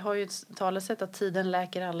vi har ju ett talesätt att tiden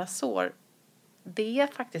läker alla sår. Det är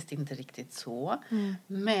faktiskt inte riktigt så.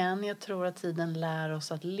 Men jag tror att tiden lär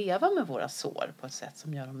oss att leva med våra sår på ett sätt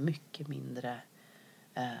som gör dem mycket mindre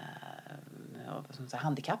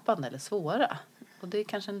handikappande eller svåra. Och det är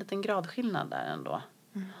kanske en liten gradskillnad där ändå.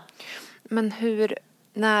 Men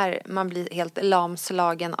när man blir helt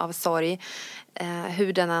lamslagen av sorg,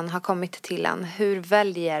 hur den än har kommit till en, hur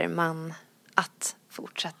väljer man att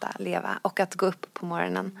fortsätta leva och att gå upp på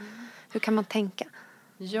morgonen? Hur kan man tänka?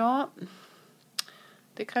 Ja,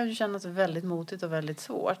 det kan ju kännas väldigt motigt och väldigt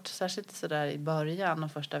svårt. Särskilt så där i början, de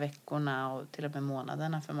första veckorna och till och med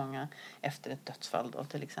månaderna för många efter ett dödsfall då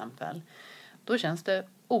till exempel. Då känns det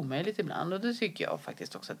omöjligt ibland. Och då tycker jag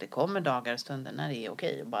faktiskt också att det kommer dagar och stunder när det är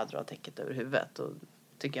okej att bara dra täcket över huvudet. Och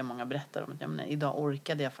tycker jag många berättar om att idag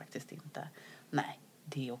orkade jag faktiskt inte. Nej,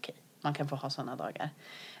 det är okej. Man kan få ha sådana dagar.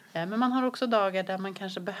 Men man har också dagar där man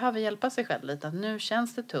kanske behöver hjälpa sig själv lite. Att nu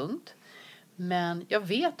känns det tungt. Men jag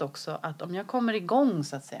vet också att om jag kommer igång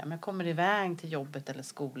så att säga. Om jag kommer iväg till jobbet eller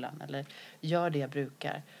skolan. Eller gör det jag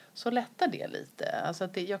brukar. Så lättar det lite. Alltså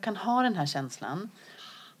att jag kan ha den här känslan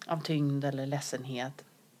av tyngd eller ledsenhet.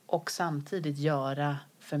 Och samtidigt göra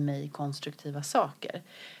för mig konstruktiva saker.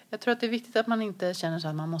 Jag tror att det är viktigt att man inte känner så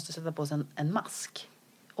att man måste sätta på sig en mask.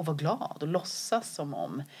 Och vara glad och låtsas som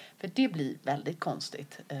om. För det blir väldigt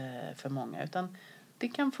konstigt för många. Utan det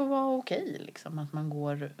kan få vara okej liksom. Att man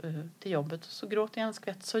går till jobbet och så gråter jag en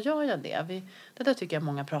skvätt. Så gör jag det. Det där tycker jag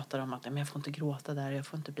många pratar om. Att jag får inte gråta där. Jag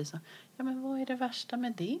får inte bli så. Ja, men vad är det värsta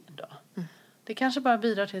med det då? Det kanske bara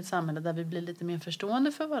bidrar till ett samhälle där vi blir lite mer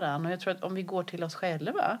förstående för varandra. Och jag tror att om vi går till oss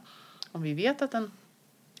själva. Om vi vet att en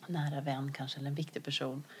nära vän kanske eller en viktig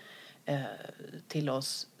person till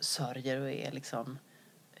oss sörjer och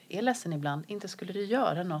är ledsen ibland. Inte skulle det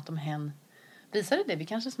göra något om hen visade det. Vi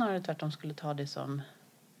kanske snarare tvärtom skulle ta det som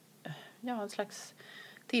en slags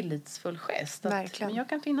tillitsfull gest. Men jag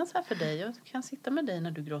kan finnas här för dig. Jag kan sitta med dig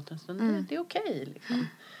när du gråter en stund. Det är okej. Liksom.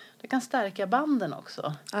 Det kan stärka banden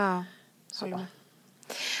också. Ja, så.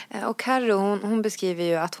 Och Carro, hon beskriver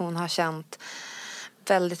ju att hon har känt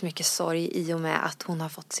väldigt mycket sorg i och med att hon har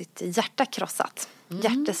fått sitt hjärta krossat.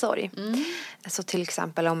 Hjärtesorg. Så till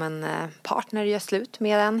exempel om en partner gör slut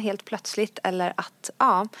med en helt plötsligt. Eller att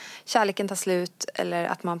kärleken tar slut. Eller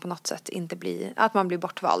att man på något sätt att man blir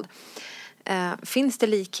bortvald. Finns det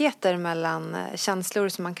likheter mellan känslor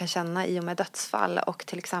som man kan känna i och med dödsfall och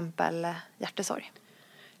till exempel hjärtesorg?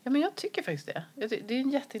 Ja, men jag tycker faktiskt det. Det är en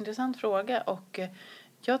jätteintressant fråga och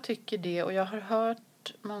jag tycker det och jag har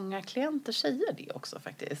hört många klienter säga det också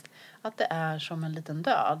faktiskt. Att det är som en liten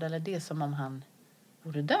död eller det är som om han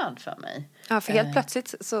vore död för mig. Ja, för helt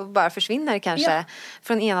plötsligt så bara försvinner det kanske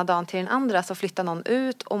från ena dagen till den andra så flyttar någon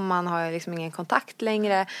ut och man har liksom ingen kontakt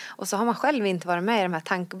längre och så har man själv inte varit med i de här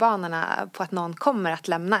tankebanorna på att någon kommer att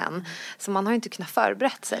lämna en. Så man har inte kunnat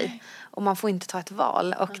förberett sig och man får inte ta ett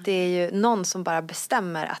val och det är ju någon som bara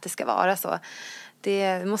bestämmer att det ska vara så.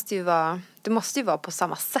 Det måste ju vara på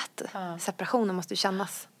samma sätt. Separationen måste ju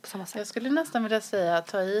kännas på samma sätt. Jag skulle nästan vilja säga,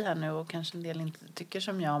 ta i här nu och kanske en del inte tycker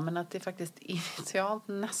som jag, men att det faktiskt initialt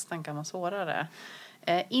nästan kan vara svårare.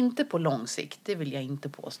 Inte på lång sikt, det vill jag inte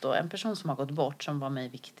påstå. En person som har gått bort som var mig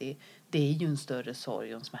viktig, det är ju en större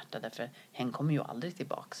sorg och en smärta därför hen kommer ju aldrig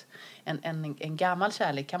tillbaks. En gammal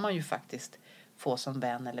kärlek kan man ju faktiskt få som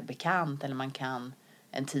vän eller bekant eller man kan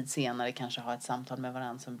en tid senare kanske ha ett samtal med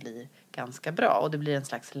varandra som blir ganska bra. Och det blir en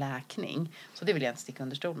slags läkning. Så det vill jag inte sticka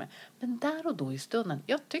under stol med. Men där och då i stunden.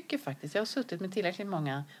 Jag tycker faktiskt. Jag har suttit med tillräckligt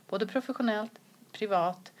många. Både professionellt,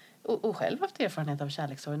 privat. Och själv haft erfarenhet av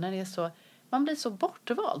kärlekssorg. När det är så. Man blir så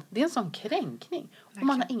bortvald. Det är en sån kränkning. Och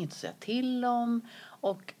man har inget att säga till om.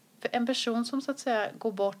 Och för en person som så att säga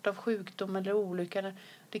går bort av sjukdom eller olycka.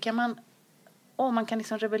 Det kan man. Man kan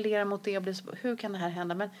liksom rebellera mot det. Och bli så, hur kan det här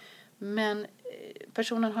hända? Men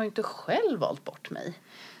personen har ju inte själv valt bort mig.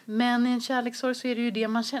 Men i en kärlekssorg så är det ju det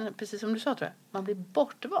man känner, precis som du sa tror jag. Man blir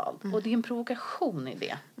bortvald. Och det är en provokation i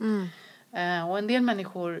det. Och en del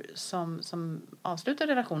människor som avslutar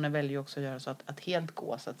relationer väljer ju också att göra så att helt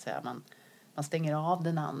gå så att säga. Man man stänger av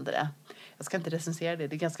den andra. Jag ska inte recensera det,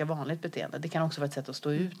 det är ganska vanligt beteende. Det kan också vara ett sätt att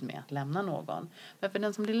stå ut med, att lämna någon. Men för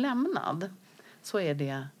den som blir lämnad så är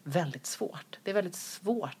det väldigt svårt. Det är väldigt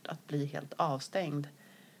svårt att bli helt avstängd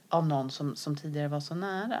av någon som tidigare var så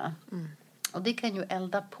nära. Och det kan ju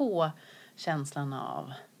elda på känslan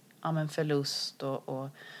av förlust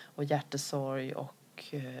och hjärtesorg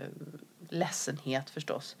och ledsenhet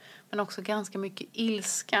förstås. Men också ganska mycket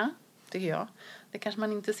ilska, tycker jag. Det kanske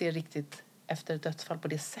man inte ser riktigt efter ett dödsfall på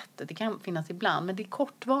det sättet. Det kan finnas ibland, men det är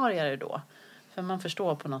kortvarigare då. För man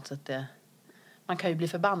förstår på något sätt det. Man kan ju bli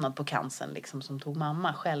förbannad på cancern liksom, som tog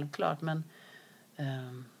mamma, självklart. Men,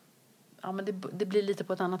 men det blir lite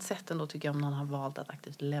på ett annat sätt ändå, tycker jag. Om någon har valt att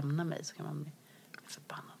aktivt lämna mig så kan man bli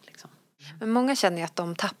förbannad. Liksom. Men många känner ju att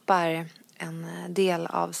de tappar en del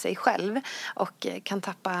av sig själv och kan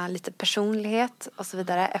tappa lite personlighet och så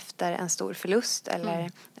vidare efter en stor förlust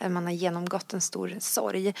eller man har genomgått en stor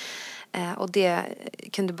sorg. Och det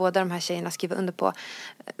kunde båda de här tjejerna skriva under på.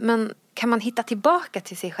 Men kan man hitta tillbaka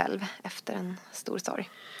till sig själv efter en stor sorg?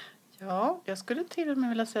 Ja, jag skulle till och med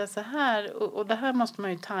vilja säga så här, och det här måste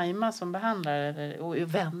man ju tajma som behandlare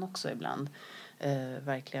och vän också ibland,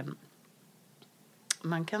 verkligen.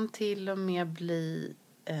 Man kan till och med bli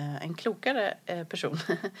en klokare person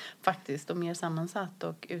faktiskt och mer sammansatt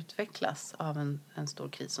och utvecklas av en stor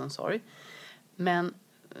kris och en sorg. Men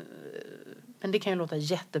det kan ju låta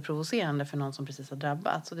jätteprovocerande för någon som precis har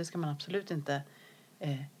drabbats, så det ska man absolut inte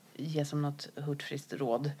ge som något hurtfriskt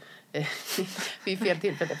råd vid fel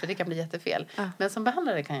tillfälle, för det kan bli jättefel. Men som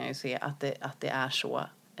behandlare kan jag ju se att det är så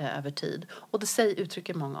över tid. Och det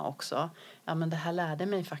uttrycker många också. Ja, men det här lärde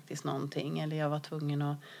mig faktiskt någonting. Eller jag var tvungen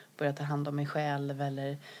att börja ta hand om mig själv.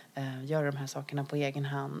 Eller göra de här sakerna på egen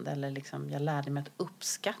hand. Eller liksom, jag lärde mig att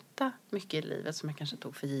uppskatta mycket i livet som jag kanske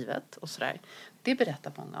tog för givet. Och sådär. Det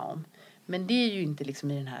berättar många om. Men det är ju inte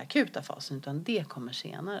liksom i den här akuta fasen, utan det kommer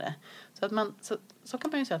senare. Så, att så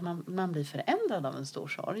kan man ju säga att man blir förändrad av en stor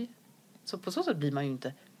sorg. Så på så sätt blir man ju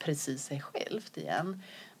inte precis sig själv igen.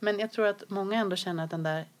 Men jag tror att många ändå känner att den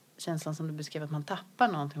där känslan som du beskrev, att man tappar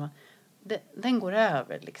någonting, den går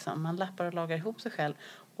över liksom. Man lappar och lagar ihop sig själv.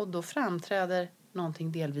 Och då framträder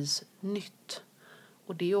någonting delvis nytt.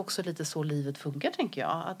 Och det är också lite så livet funkar, tänker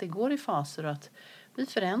jag. Att det går i faser och att vi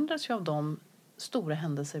förändras ju av de stora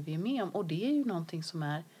händelser vi är med om. Och det är ju någonting som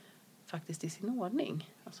är faktiskt i sin ordning.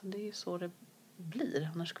 Alltså det är ju så det blir.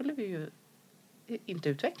 Annars skulle vi ju inte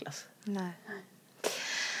utvecklas. Nej.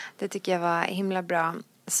 Det tycker jag var himla bra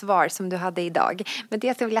svar som du hade idag. Med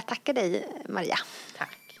det så vill jag tacka dig, Maria.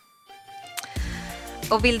 Tack.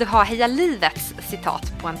 Och vill du ha Heja Livets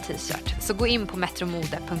citat på en t-shirt så gå in på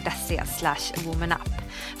metromode.se/womanup.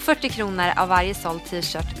 40 kronor av varje såld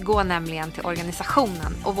t-shirt går nämligen till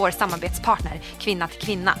organisationen och vår samarbetspartner Kvinna till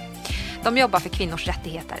kvinna. De jobbar för kvinnors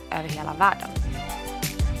rättigheter över hela världen.